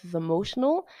attractiveness is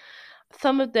emotional,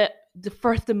 some of the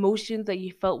first emotions that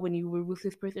you felt when you were with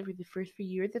this person for the first few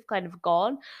years is kind of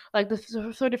gone. Like, the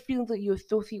sort of feelings that you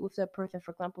associate with that person.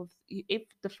 For example, if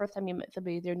the first time you met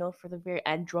somebody, they're known for the very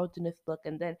androgynous look,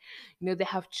 and then they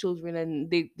have children and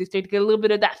they start to get a little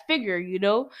bit of that figure.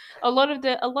 A lot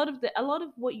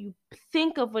of what you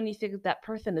think of when you think of that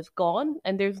person is gone,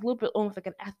 and there's a little bit almost like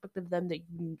an aspect of them that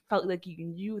you felt like you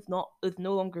knew is no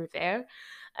longer there.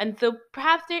 And so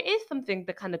perhaps there is something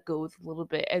that kind of goes a little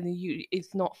bit, and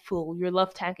it's not full. Your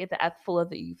love tank isn't as full as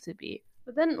it used to be.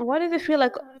 But then why does it feel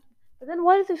like?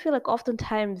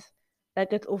 Oftentimes that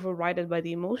gets overridden by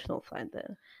the emotional side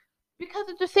then? Because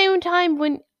at the same time,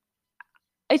 when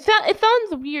it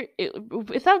sounds weird,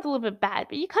 it sounds a little bit bad,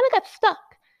 but you kind of got stuck.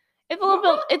 It's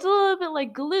a little bit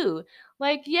like glue.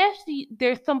 Like, yes,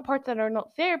 there's some parts that are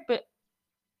not there, but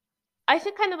I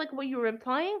think kind of like what you were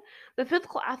implying, the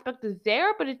physical aspect is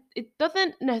there, but it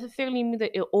doesn't necessarily mean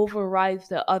that it overrides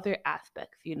the other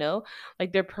aspects,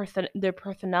 like their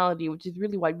personality, which is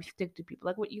really why we stick to people.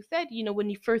 Like what you said, when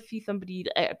you first see somebody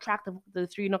attractive with the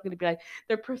street, you're not going to be like,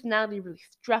 their personality really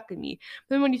struck me.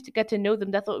 But then when you get to know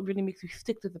them, that's what really makes you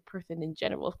stick to the person in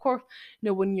general. Of course,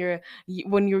 when you're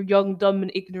young, dumb,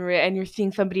 and ignorant, and you're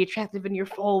seeing somebody attractive and you're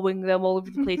following them all over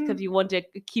the place because you want to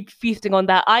keep feasting on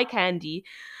that eye candy.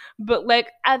 But like,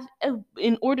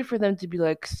 in order for them to be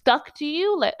like stuck to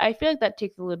you, like, I feel like that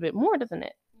takes a little bit more, doesn't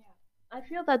it? Yeah, I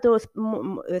feel that though,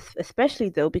 especially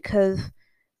though, because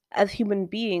as human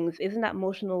beings, isn't that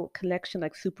emotional connection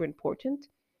like super important?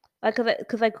 Like,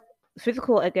 because like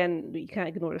physical, again, you can't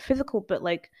ignore the physical, but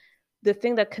like the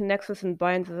thing that connects us and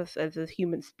binds us as a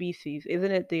human species,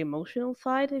 isn't it the emotional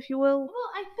side, if you will?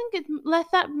 Well, I think it's less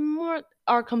that more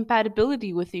our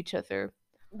compatibility with each other.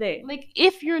 Like,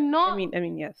 if you're not, I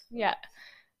mean, yes. Yeah.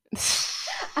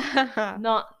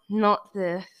 not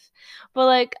this. But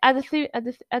like, at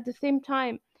the same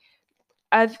time,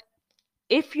 as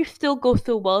if you still go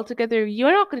so well together,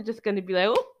 you're not just gonna be like,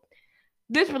 oh,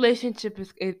 this relationship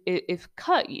is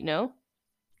cut,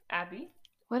 Abby?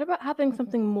 What about having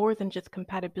something more than just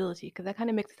compatibility? Because that kind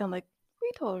of makes it sound like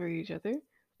we tolerate each other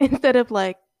instead of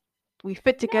like we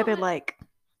fit together.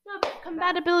 No, but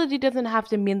compatibility doesn't have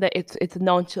to mean that it's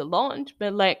nonchalant,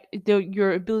 but like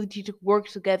your ability to work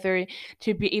together,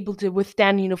 to be able to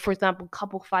withstand, for example,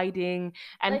 couple fighting,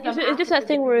 and like, it's just that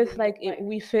thing where it's like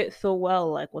we fit so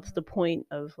well. Like, what's the point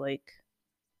of like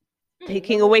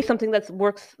taking away something that's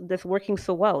working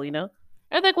so well?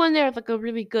 I think when there's like a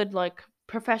really good like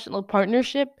professional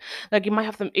partnership, like, you might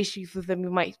have some issues with them, you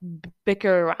might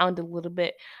bicker around a little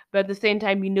bit, but at the same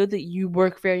time, that you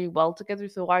work very well together,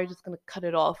 so why are you just going to cut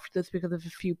it off just because of a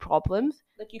few problems?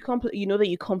 Like, that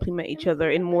you complement each other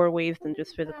in more ways than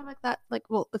just physical. Like that. Like,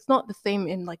 well, it's not the same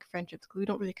in like friendships, because we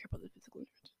don't really care about the physical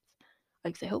differences.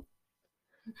 Like, say hope.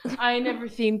 I never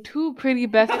seen two pretty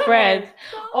best friends.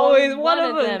 Always one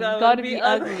of them gotta be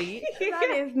ugly. That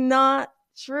is not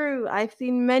true. I've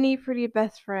seen many pretty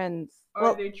best friends.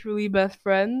 Are they truly best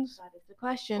friends? That is the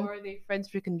question. Or are they friends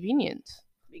for convenience?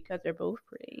 Because they're both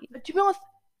pretty. But to be honest,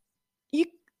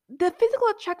 the physical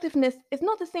attractiveness is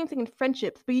not the same thing in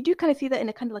friendships, but you do kind of see that in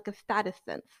a kind of like a status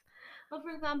sense. Well, for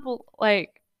example,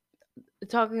 like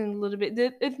talking a little bit,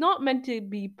 it's not meant to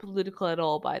be political at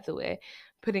all, by the way.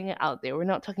 Putting it out there, we're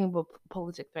not talking about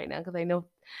politics right now because I know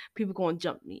people go and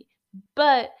jump me.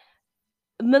 But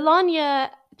Melania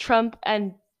Trump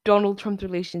and Donald Trump's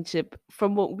relationship,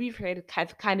 from what we've heard,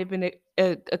 has kind of been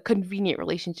a convenient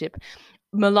relationship.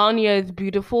 Melania is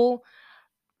beautiful.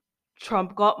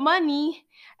 Trump got money,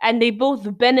 and they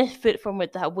both benefit from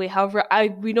it that way. However,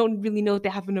 we don't really know if they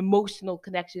have an emotional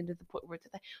connection to the point where it's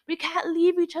like we can't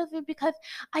leave each other because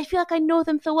I feel like I know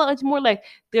them so well. It's more like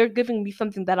they're giving me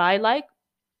something that I like.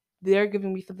 They're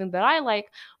giving me something that I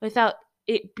like without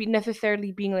it be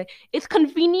necessarily being like it's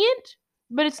convenient,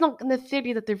 but it's not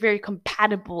necessarily that they're very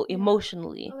compatible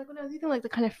emotionally. Like when I was using like the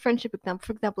kind of friendship example,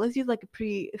 for example, let's use like a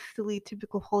pretty silly,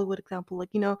 typical Hollywood example.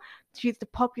 Like, she's the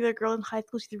popular girl in high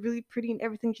school. She's really pretty and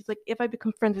everything. She's like, if I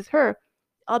become friends with her,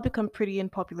 I'll become pretty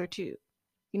and popular too.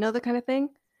 You know, the kind of thing?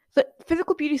 So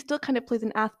physical beauty still kind of plays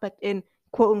an aspect in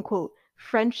quote unquote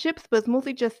friendships, but it's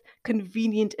mostly just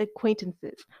convenient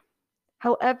acquaintances.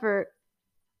 However,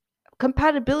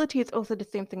 compatibility is also the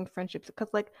same thing in friendships because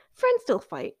like friends still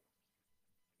fight.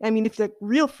 I mean, if you're like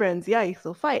real friends, yeah, you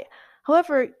still fight.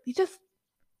 However, you just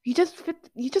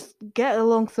get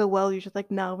along so well. You're just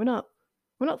like, no, we're not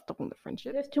stopping the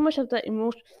friendship. There's too much of that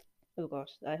emotion. Oh gosh,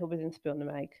 I hope it didn't spill on the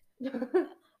mic.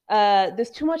 There's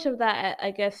too much of that.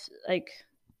 I guess like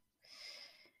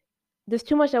there's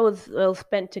too much that was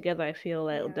spent together. I feel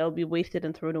like that'll be wasted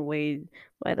and thrown away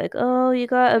by like, oh, you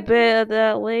got a bit of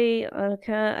that weight.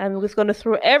 Okay, I'm just gonna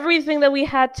throw everything that we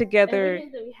had together.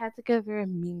 Everything that we had together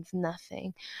means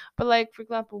nothing. But like, for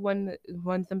example, when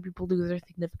some people lose their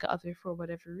significant other for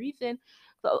whatever reason,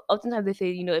 so oftentimes they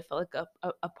say, it felt like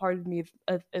a part of me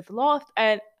is lost,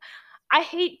 and I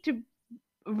hate to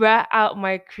rat out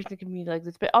my Christian community like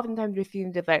this, but oftentimes you're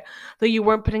seeing just like, so you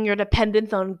weren't putting your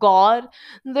dependence on God,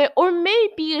 or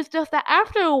maybe it's just that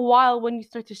after a while, when you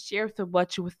start to share so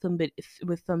much with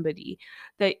somebody,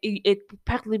 that it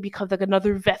practically becomes like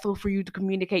another vessel for you to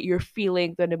communicate your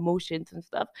feelings and emotions and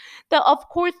stuff. That of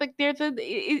course, like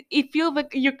it feels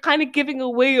like you're kind of giving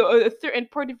away a certain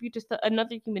part of you to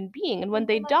another human being, and when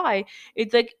they die,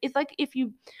 it's like if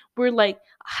you were like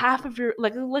half of your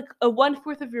like a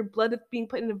 1/4 of your blood is being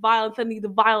put in a vial, and suddenly the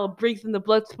vial breaks and the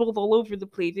blood spills all over the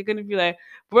place. You're gonna be like,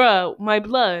 bruh, my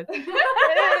blood. For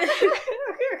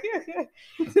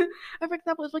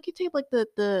example, it's like you take like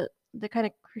the kind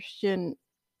of Christian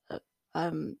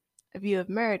view of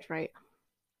marriage, right?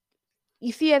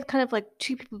 You see it as kind of like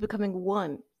two people becoming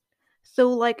one. So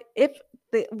like if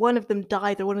one of them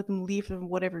dies or one of them leaves for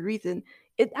whatever reason,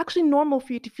 it's actually normal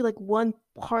for you to feel like one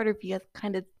part of you has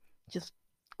kind of just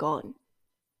gone.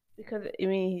 Because I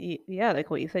mean, yeah, like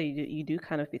what you said, you do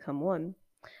kind of become one.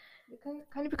 You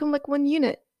kind of become like one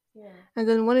unit. Yeah. And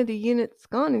then one of the units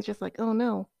gone. It's just like, oh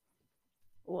no.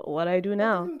 What do I do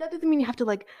now? That doesn't mean you have to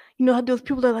like, those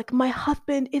people that are like, my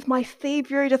husband is my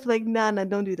savior. Just like, nah,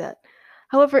 don't do that.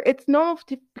 However, it's normal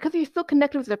because you're still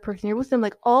connected with that person. You're with them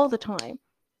like all the time,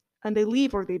 and they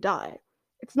leave or they die.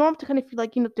 It's normal to kind of feel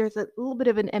like there's a little bit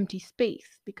of an empty space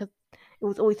because it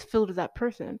was always filled with that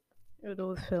person. It was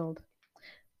always filled.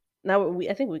 Now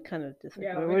I think we kind of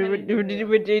disagree.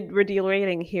 We're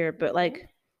derating here, but like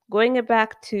going it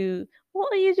back to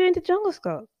what are you doing to Jungle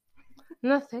Scott?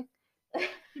 Nothing.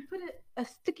 You put a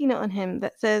sticky note on him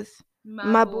that says,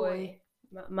 "My boy,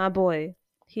 my boy.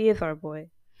 He is our boy."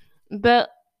 But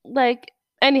like,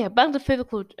 anyhow, back to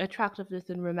physical attractiveness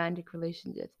in romantic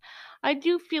relationships. I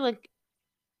do feel like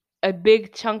a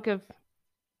big chunk of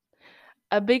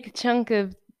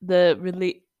the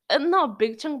not a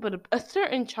big chunk, but a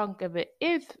certain chunk of it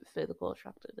is physical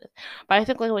attractiveness. But I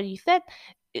think, like what you said,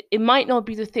 it might not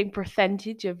be the same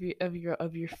percentage of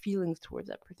your feelings towards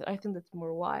that person. I think that's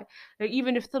more why. Like,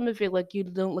 even if some of it, like, you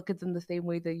don't look at them the same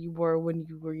way that you were when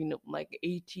you were, like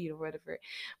 18 or whatever,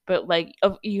 but like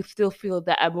you still feel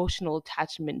that emotional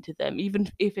attachment to them, even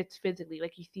if it's physically,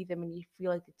 like you see them and you feel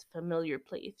like it's a familiar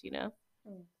place,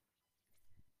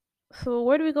 So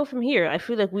where do we go from here? I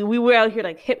feel like we were out here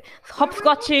like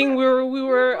hopscotching. We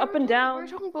were up and down. We're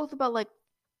talking both about like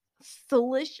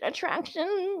soulish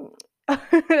attraction.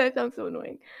 That sounds so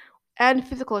annoying. And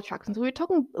physical attraction. So we're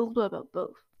talking a little bit about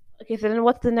both. Okay, so then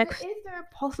what's the next? Is there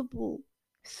a possible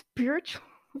spiritual?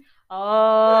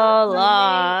 Oh,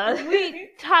 Lord. We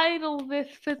title this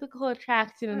physical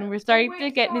attraction, and we're starting to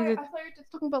get into. I thought you were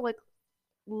just talking about like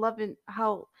love and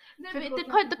how. No, physical but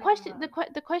attraction the is question, love.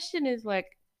 the question is like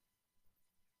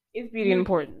Is beauty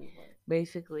important?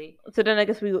 basically. So then I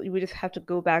guess we just have to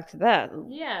go back to that.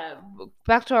 Yeah,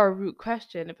 back to our root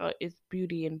question about is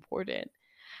beauty important?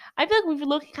 I feel like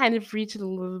we've kind of reached a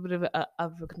little bit of a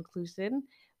conclusion,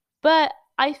 but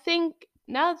I think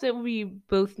now that we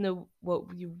both know what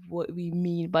we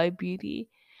mean by beauty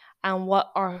and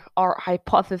what our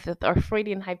hypothesis, our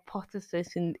Freudian hypothesis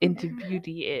into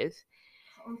beauty is.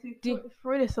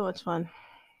 Freud is so much fun.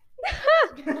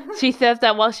 She says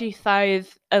that while she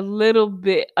sighs a little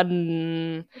bit.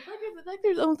 It's like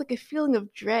there's almost like a feeling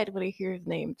of dread when I hear his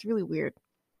name. It's really weird.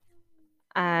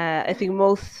 I think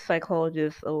most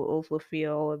psychologists also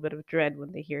feel a bit of dread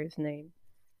when they hear his name.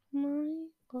 My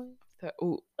God.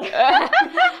 Ooh. You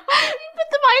put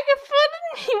the microphone in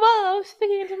me while I was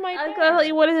speaking into my I bed. thought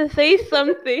you wanted to say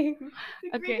something.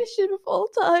 The Okay. greatest ship of all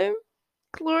time.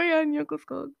 Gloria and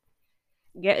Yokoskog.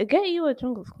 Get you a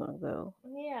jungle squad though.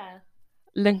 Yeah.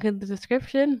 Link in the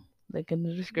description. Link in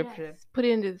the description. Yes. Put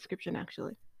it in the description,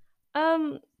 actually.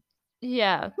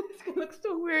 Yeah. It's gonna look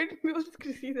so weird. We was just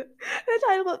gonna see the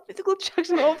title about physical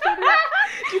attraction all of a sudden.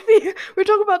 You see, we're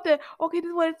talking about this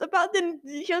is what it's about. Then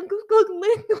Yokoskog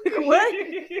link. Like what?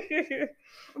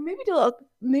 Or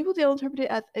maybe they'll interpret it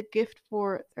as a gift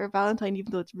for their Valentine,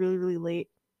 even though it's really, really late.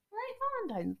 Right,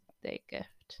 Valentine's Day gift.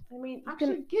 I mean, you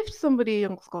Actually, can gift somebody a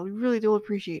young skull. We really do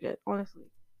appreciate it, honestly.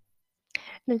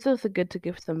 And it's also good to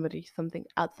give somebody something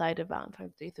outside of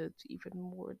Valentine's Day, so it's even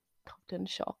more tucked in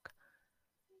shock.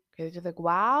 Okay, it's just like,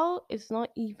 wow, it's not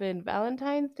even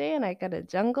Valentine's Day, and I got a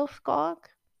jungle skog.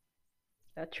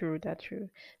 That's true.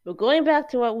 But going back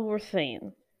to what we were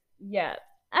saying, Yeah,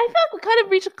 I feel like we kind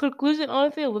of reached a conclusion,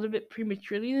 honestly, a little bit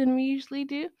prematurely than we usually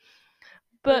do.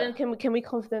 but But then can we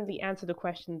confidently answer the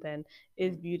question then?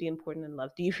 Is beauty important in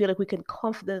love? Do you feel like we can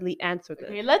confidently answer this?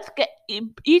 okay, let's get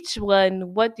each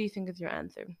one. What do you think is your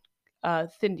answer?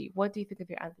 Cindy, what do you think is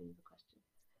your answer to the question?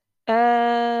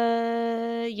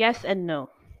 Yes and no.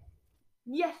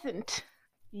 Yesn't.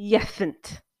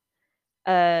 Yesn't.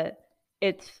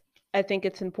 It's. I think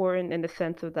it's important in the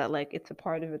sense of that, like, it's a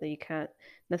part of it that you can't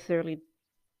necessarily,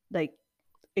 like,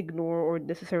 ignore or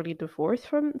necessarily divorce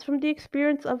from the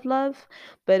experience of love,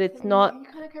 but it's not. You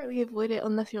kind of can't really avoid it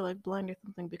unless you're like blind or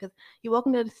something. Because you walk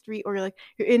into the street, or you're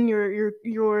in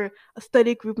your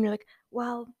study group, and you're like,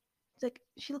 wow, it's like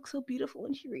she looks so beautiful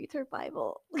when she reads her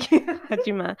Bible.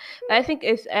 Hajima. I think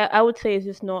I would say it's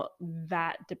just not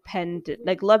that dependent.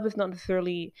 Like, love is not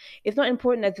necessarily. It's not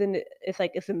important as in it's a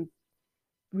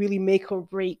really make or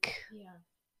break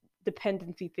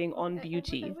dependency thing on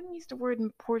beauty. I wouldn't use the word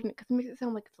important because it makes it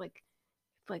sound like it's like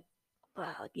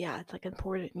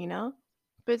important, you know.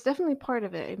 But it's definitely part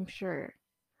of it, I'm sure.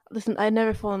 Listen, I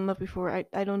never fallen in love before. I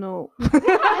don't know.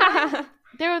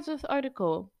 There was this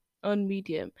article on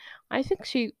Medium. I think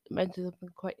she mentioned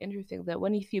something quite interesting, that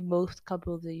when you see most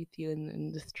couples that you see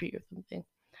in the street or something,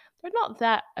 they're not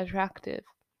that attractive.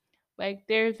 Like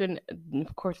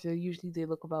of course, usually they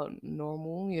look about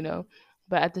normal, you know,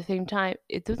 but at the same time,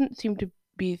 it doesn't seem to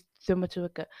be so much of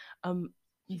like a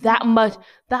that much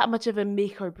of a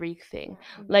make or break thing.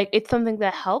 Like, it's something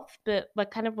that helps, but like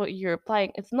kind of what you're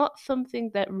applying, it's not something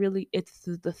that really it's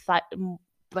the side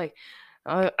like.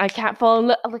 I can't fall in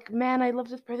love. Like, man, I love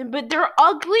this person, but they're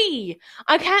ugly.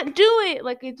 I can't do it.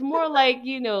 Like, it's more like,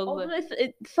 you know, Although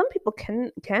some people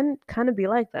can kind of be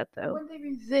like that though. When they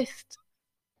resist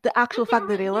the actual fact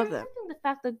that they love them. The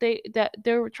fact that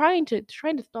they're trying to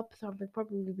stop something,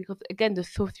 probably because, again, the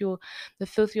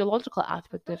sociological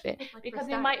aspect of it, because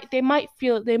they might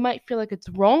feel like it's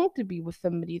wrong to be with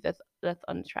somebody that's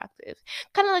unattractive.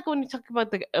 Kind of like when you talk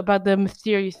about the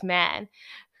mysterious man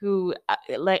who,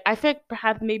 like, I think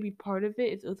perhaps maybe part of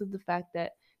it is also the fact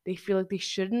that they feel like they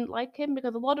shouldn't like him,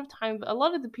 because a lot of times, a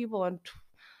lot of the people on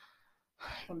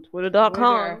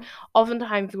Twitter.com.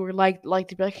 Oftentimes we're like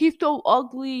to be like, he's so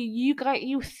ugly.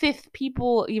 You cis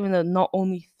people, even though not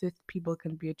only cis people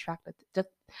can be attracted to just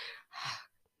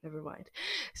never mind.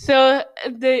 So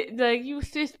the you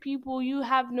cis people, you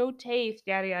have no taste,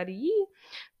 yada yada yee.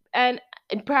 And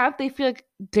perhaps they feel like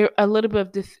they're a little bit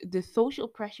of this social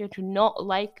pressure to not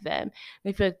like them.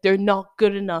 They feel like they're not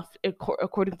good enough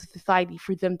according to society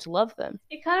for them to love them.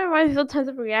 It kind of reminds me sometimes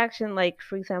of a reaction, like,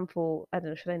 for example, I don't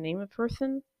know, should I name a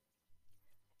person?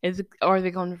 Are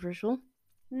they controversial?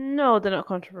 No, they're not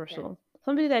controversial. Okay.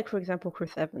 Somebody like, for example,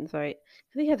 Chris Evans, right?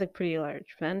 Because he has a pretty large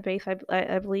fan base,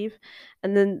 I believe.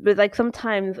 And then, but like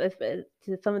sometimes, to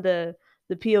some of the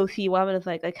the POC woman is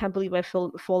like, I can't believe I've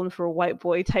fallen for a white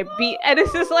boy type beat, and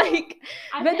it's just like,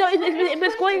 but no,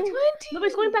 it's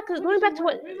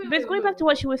going back to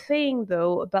what she was saying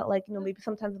though about like maybe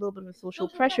sometimes a little bit of social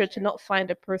pressure to not find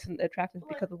a person attractive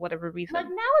because of whatever reason. Like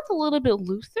now it's a little bit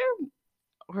looser,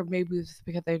 or maybe it's just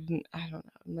because I don't know.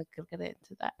 I'm not gonna get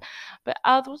into that. But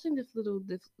I was watching this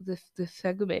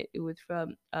segment. It was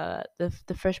from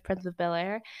the Fresh Prince of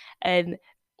Bel-Air, and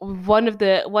one of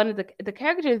the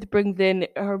characters brings in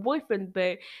her boyfriend,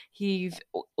 but he's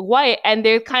white, and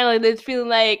they're kind of like this feeling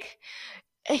like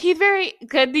he's very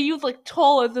good. They use like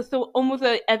tall as almost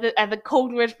as a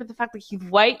code word for the fact that he's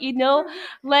white.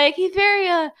 Like he's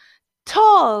very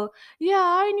tall. Yeah,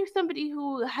 I knew somebody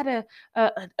who had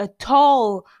a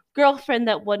tall girlfriend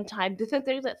at one time. There's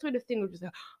that sort of thing, which is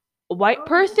a white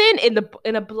person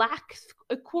in a black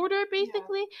quarter,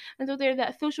 basically. And so there's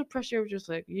that social pressure of just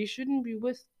like you shouldn't be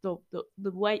with the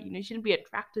white. You shouldn't be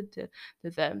attracted to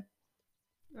them,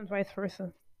 and vice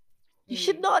versa. You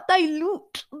should not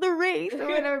dilute the race, or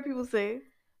whatever people say.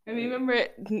 I remember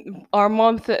our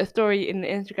mom said a story in the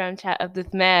Instagram chat of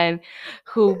this man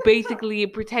who basically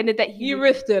pretended that he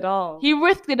risked it all. He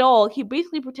risked it all. He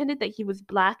basically pretended that he was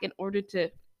black in order to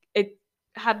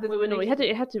have the. No, you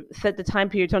had to set the time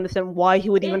period to understand why he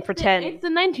would even pretend. It's the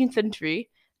 19th century,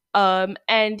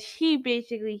 and he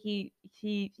basically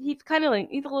he's kind of like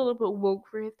he's a little bit woke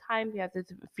for his time. He has this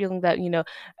feeling that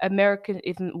American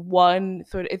isn't one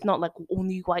sort of. It's not like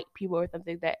only white people or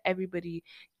something, that everybody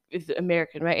is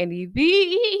American, right? And he's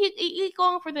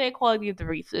going for the equality of the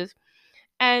races,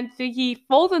 and so he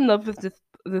falls in love with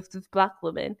this black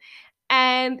woman,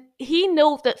 and he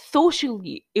knows that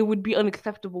socially it would be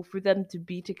unacceptable for them to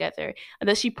be together, and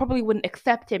that she probably wouldn't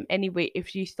accept him anyway if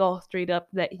she saw straight up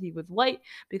that he was white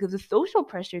because of social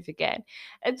pressures again.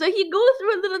 And so he goes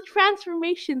through a little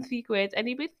transformation sequence, and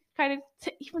he basically kind of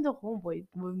even the homeboy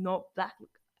was not black.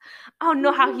 I don't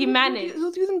know how he managed. He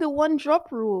was using the one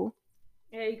drop rule.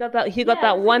 Yeah, he got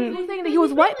that one. He was saying that he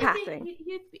was white passing.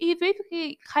 He's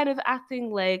basically kind of acting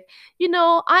like,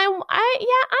 I'm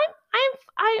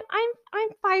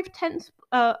 5/10.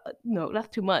 No, that's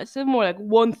too much. It's more like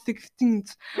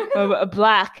 1/16 of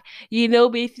black.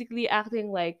 Basically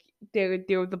acting like there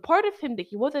was a part of him that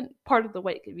he wasn't part of the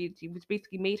white community, which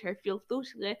basically made her feel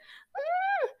socially.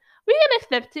 We can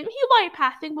accept him. He's white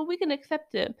passing, but we can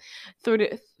accept him, sort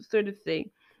of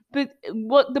thing. But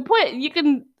what the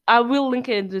point I will link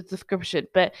it in the description.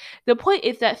 But the point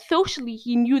is that socially,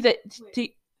 he knew that.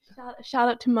 Shout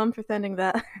out to Mum for sending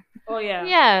that. Oh yeah.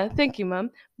 Yeah, thank you,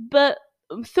 Mum. But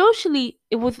socially,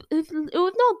 it was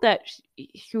not that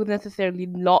she was necessarily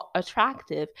not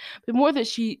attractive, but more that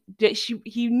he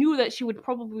knew that she would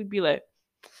probably be like,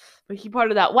 but he's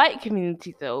part of that white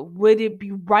community, though. Would it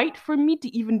be right for me to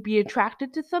even be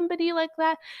attracted to somebody like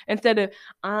that? Instead of,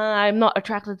 I'm not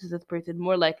attracted to this person.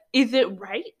 More like, is it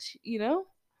right?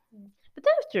 But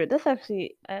that's true. That's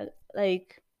actually,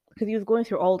 because he was going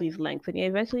through all these lengths, and he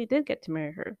eventually did get to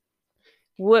marry her.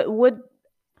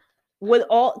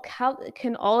 How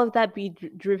can all of that be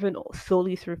driven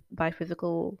solely by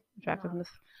physical attractiveness?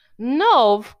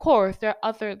 No, of course. I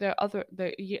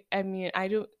mean, I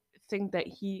don't think that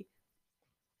he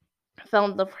fell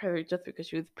in love with her just because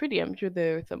she was pretty. I'm sure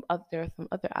there are some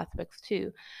other aspects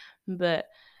too, but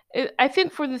I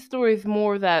think for the story is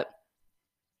more that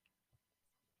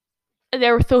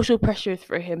there were social pressures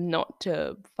for him not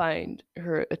to find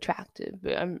her attractive.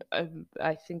 But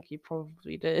I think he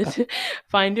probably did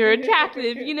find her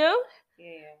attractive. Yeah.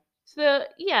 So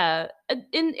yeah,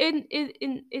 in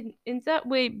that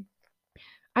way,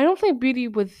 I don't think beauty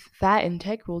was that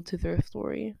integral to their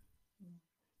story.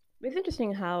 It's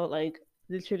interesting how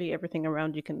literally everything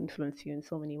around you can influence you in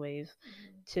so many ways,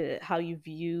 to how you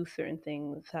view certain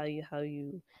things, how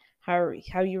you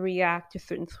react to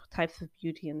certain types of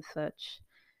beauty and such,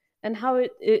 and how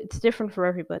it's different for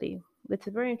everybody. It's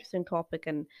a very interesting topic,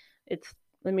 and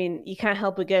you can't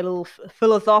help but get a little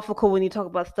philosophical when you talk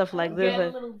about stuff like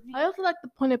this. I also like the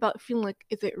point about feeling like,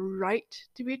 is it right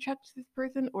to be attracted to this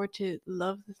person or to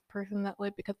love this person that way?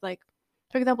 Because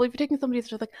for example, if you're taking somebody that's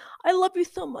just like, I love you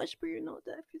so much, but you're not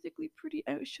that physically pretty.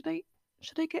 Should I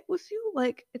get with you?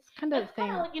 It's kind of the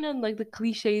same. Like the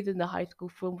cliches in the high school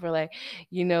film for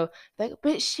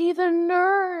but she's a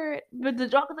nerd. But the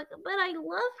jock is like, but I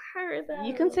love her. Though.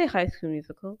 You can say High School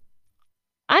Musical.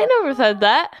 I never said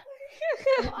that.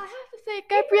 I have to say,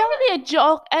 Gabriella is a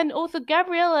joke, and also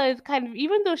Gabriella is kind of,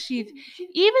 even though she's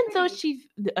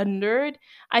a nerd,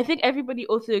 I think everybody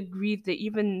also agrees that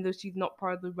even though she's not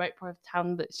part of the right part of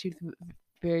town, that she's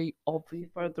very obvious.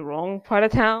 Part of the wrong part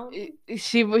of town.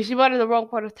 She bought in the wrong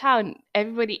part of town.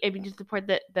 Everybody, I mean, just the part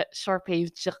that Sharpay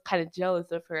is just kind of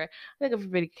jealous of her. I think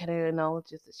everybody kind of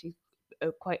acknowledges that she's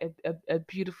quite a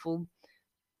beautiful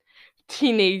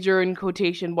teenager in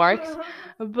quotation marks.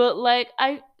 But like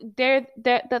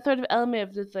that sort of element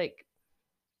of just like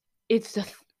it's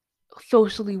just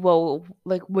socially well,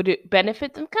 like would it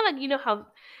benefit them? Kind of like, you know how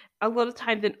a lot of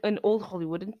times in old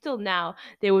Hollywood and still now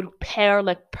they would pair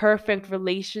like perfect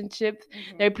relationships.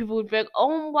 There people would be like,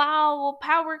 oh wow,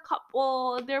 power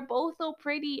couple, they're both so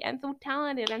pretty and so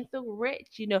talented and so rich,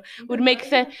 you know. It would make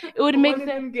sense. It would make One of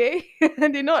sense. them gay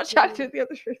and they're not attracted to the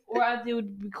other person. Or as they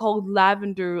would be called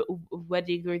lavender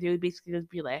weddings, where they would basically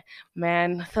just be like,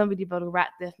 man, somebody better rat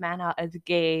this man out as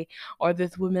gay or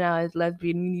this woman out as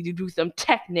lesbian. We need to do some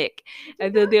technique.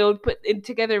 And then they would put in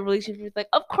together a relationship like,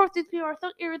 of course these people are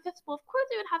so irresistible. Of course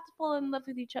they would have to fall in love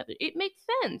with each other. It makes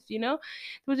sense, you know?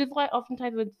 Which is why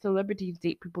oftentimes when celebrities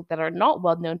date people that are not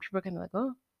well known, people are kind of like,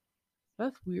 oh,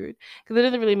 that's weird. Because it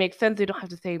doesn't really make sense. They don't have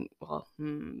to say, well,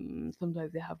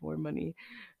 sometimes they have more money.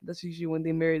 That's usually when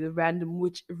they marry the random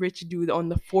rich dude on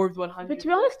the Forbes 100. But to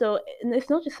be honest, though, it's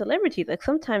not just celebrities. Like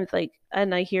sometimes, like,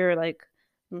 and I hear like,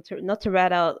 not to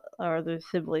rat out our other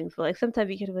siblings, but like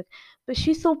sometimes you hear like, but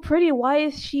she's so pretty. Why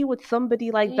is she with somebody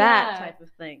like that? Type of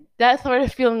thing. That sort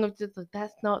of feeling of just like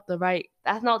that's not the right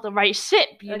shit.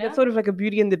 You Like know? it's sort of like a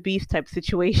Beauty and the Beast type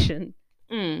situation.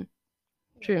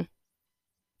 True.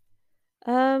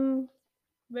 Man,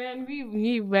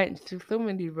 we went through so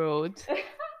many roads.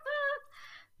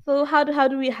 So how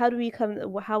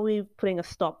are we putting a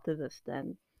stop to this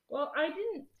then? Well, I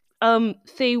didn't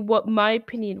say what my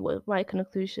opinion was, my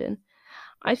conclusion.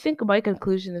 I think my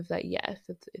conclusion is that yes,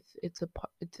 it's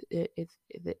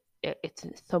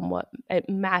somewhat, it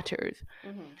matters.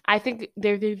 I think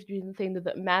there's been saying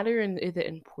that matter and is it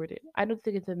important. I don't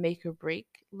think it's a make or break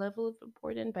level of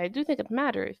important, but I do think it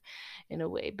matters in a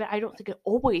way. But I don't think it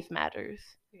always matters.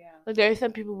 Yeah. Like there are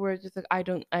some people where it's just like I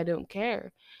don't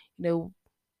care, you know.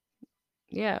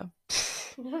 Yeah.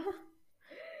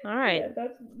 All right. Yeah,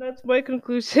 that's my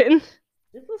conclusion.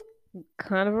 This was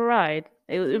kind of a ride.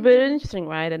 It was an interesting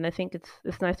ride, and I think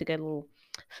it's nice to get a little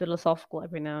philosophical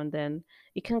every now and then.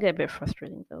 It can get a bit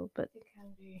frustrating though, but it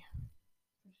can be,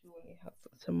 especially when you have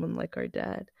someone like our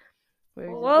dad.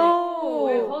 Whoa!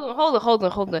 Wait, hold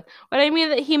on. What I mean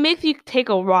that he makes you take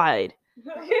a ride.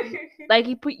 Like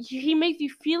he makes you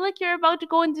feel like you're about to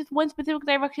go in this one specific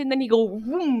direction, then he go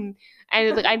boom, and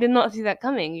it's like I did not see that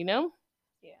coming, you know?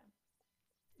 Yeah.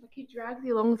 Like he drags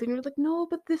you along, and you're like, no,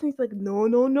 but this, and he's like, no,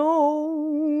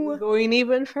 we're going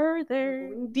even further,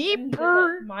 going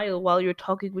deeper. Smile while you're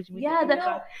talking, which means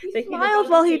he smiles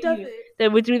while he does it.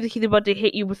 That which means that he's about to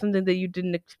hit you with something that you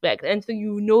didn't expect, and so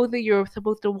you know that you're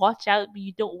supposed to watch out, but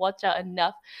you don't watch out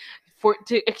enough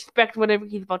to expect whatever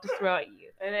he's about to throw at you.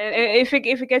 And if it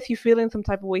gets you feeling some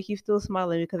type of way, he's still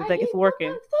smiling because it's like it's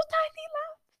working. So tiny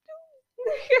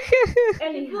laugh.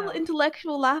 And his little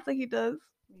intellectual laugh that he does.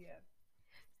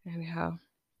 Yeah. Anyhow.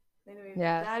 Anyway,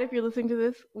 Yeah. Dad, if you're listening to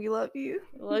this, we love you.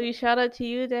 Love you. Shout out to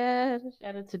you, Dad.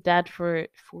 Shout out to Dad for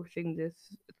forcing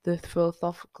this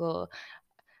philosophical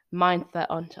mindset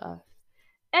onto us.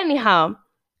 Anyhow.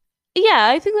 Yeah,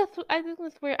 I think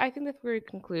that's where we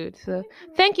conclude. So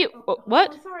thank you.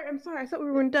 What? I'm sorry. I thought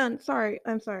we weren't done. Sorry.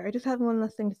 I'm sorry. I just have one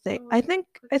last thing to say. I think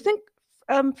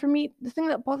for me, the thing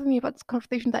that bothers me about this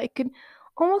conversation is that it can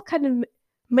almost kind of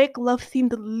make love seem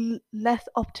less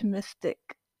optimistic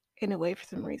in a way for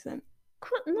some reason.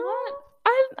 No,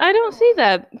 I don't see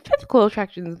that. Physical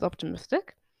attraction is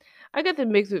optimistic. I guess it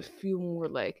makes it feel more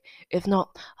like it's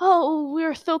not, oh,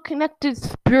 we're so connected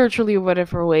spiritually or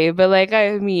whatever way, but like,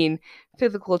 I mean,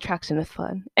 physical attraction is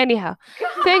fun. Anyhow,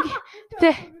 I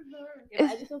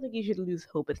just don't think you should lose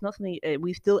hope. It's not something,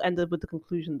 we still end up with the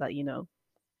conclusion that, you know,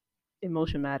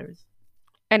 emotion matters.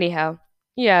 Anyhow,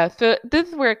 yeah, so this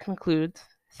is where it concludes.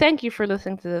 Thank you for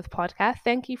listening to this podcast.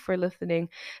 Thank you for listening.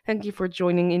 Thank you for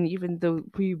joining in, even though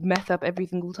we mess up every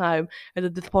single time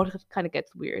and this podcast kind of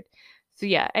gets weird. So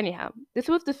yeah, anyhow, this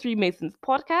was the Three Masons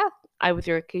podcast. I was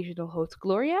your occasional host,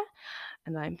 Gloria,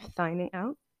 and I'm signing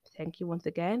out. Thank you once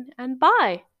again, and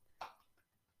bye.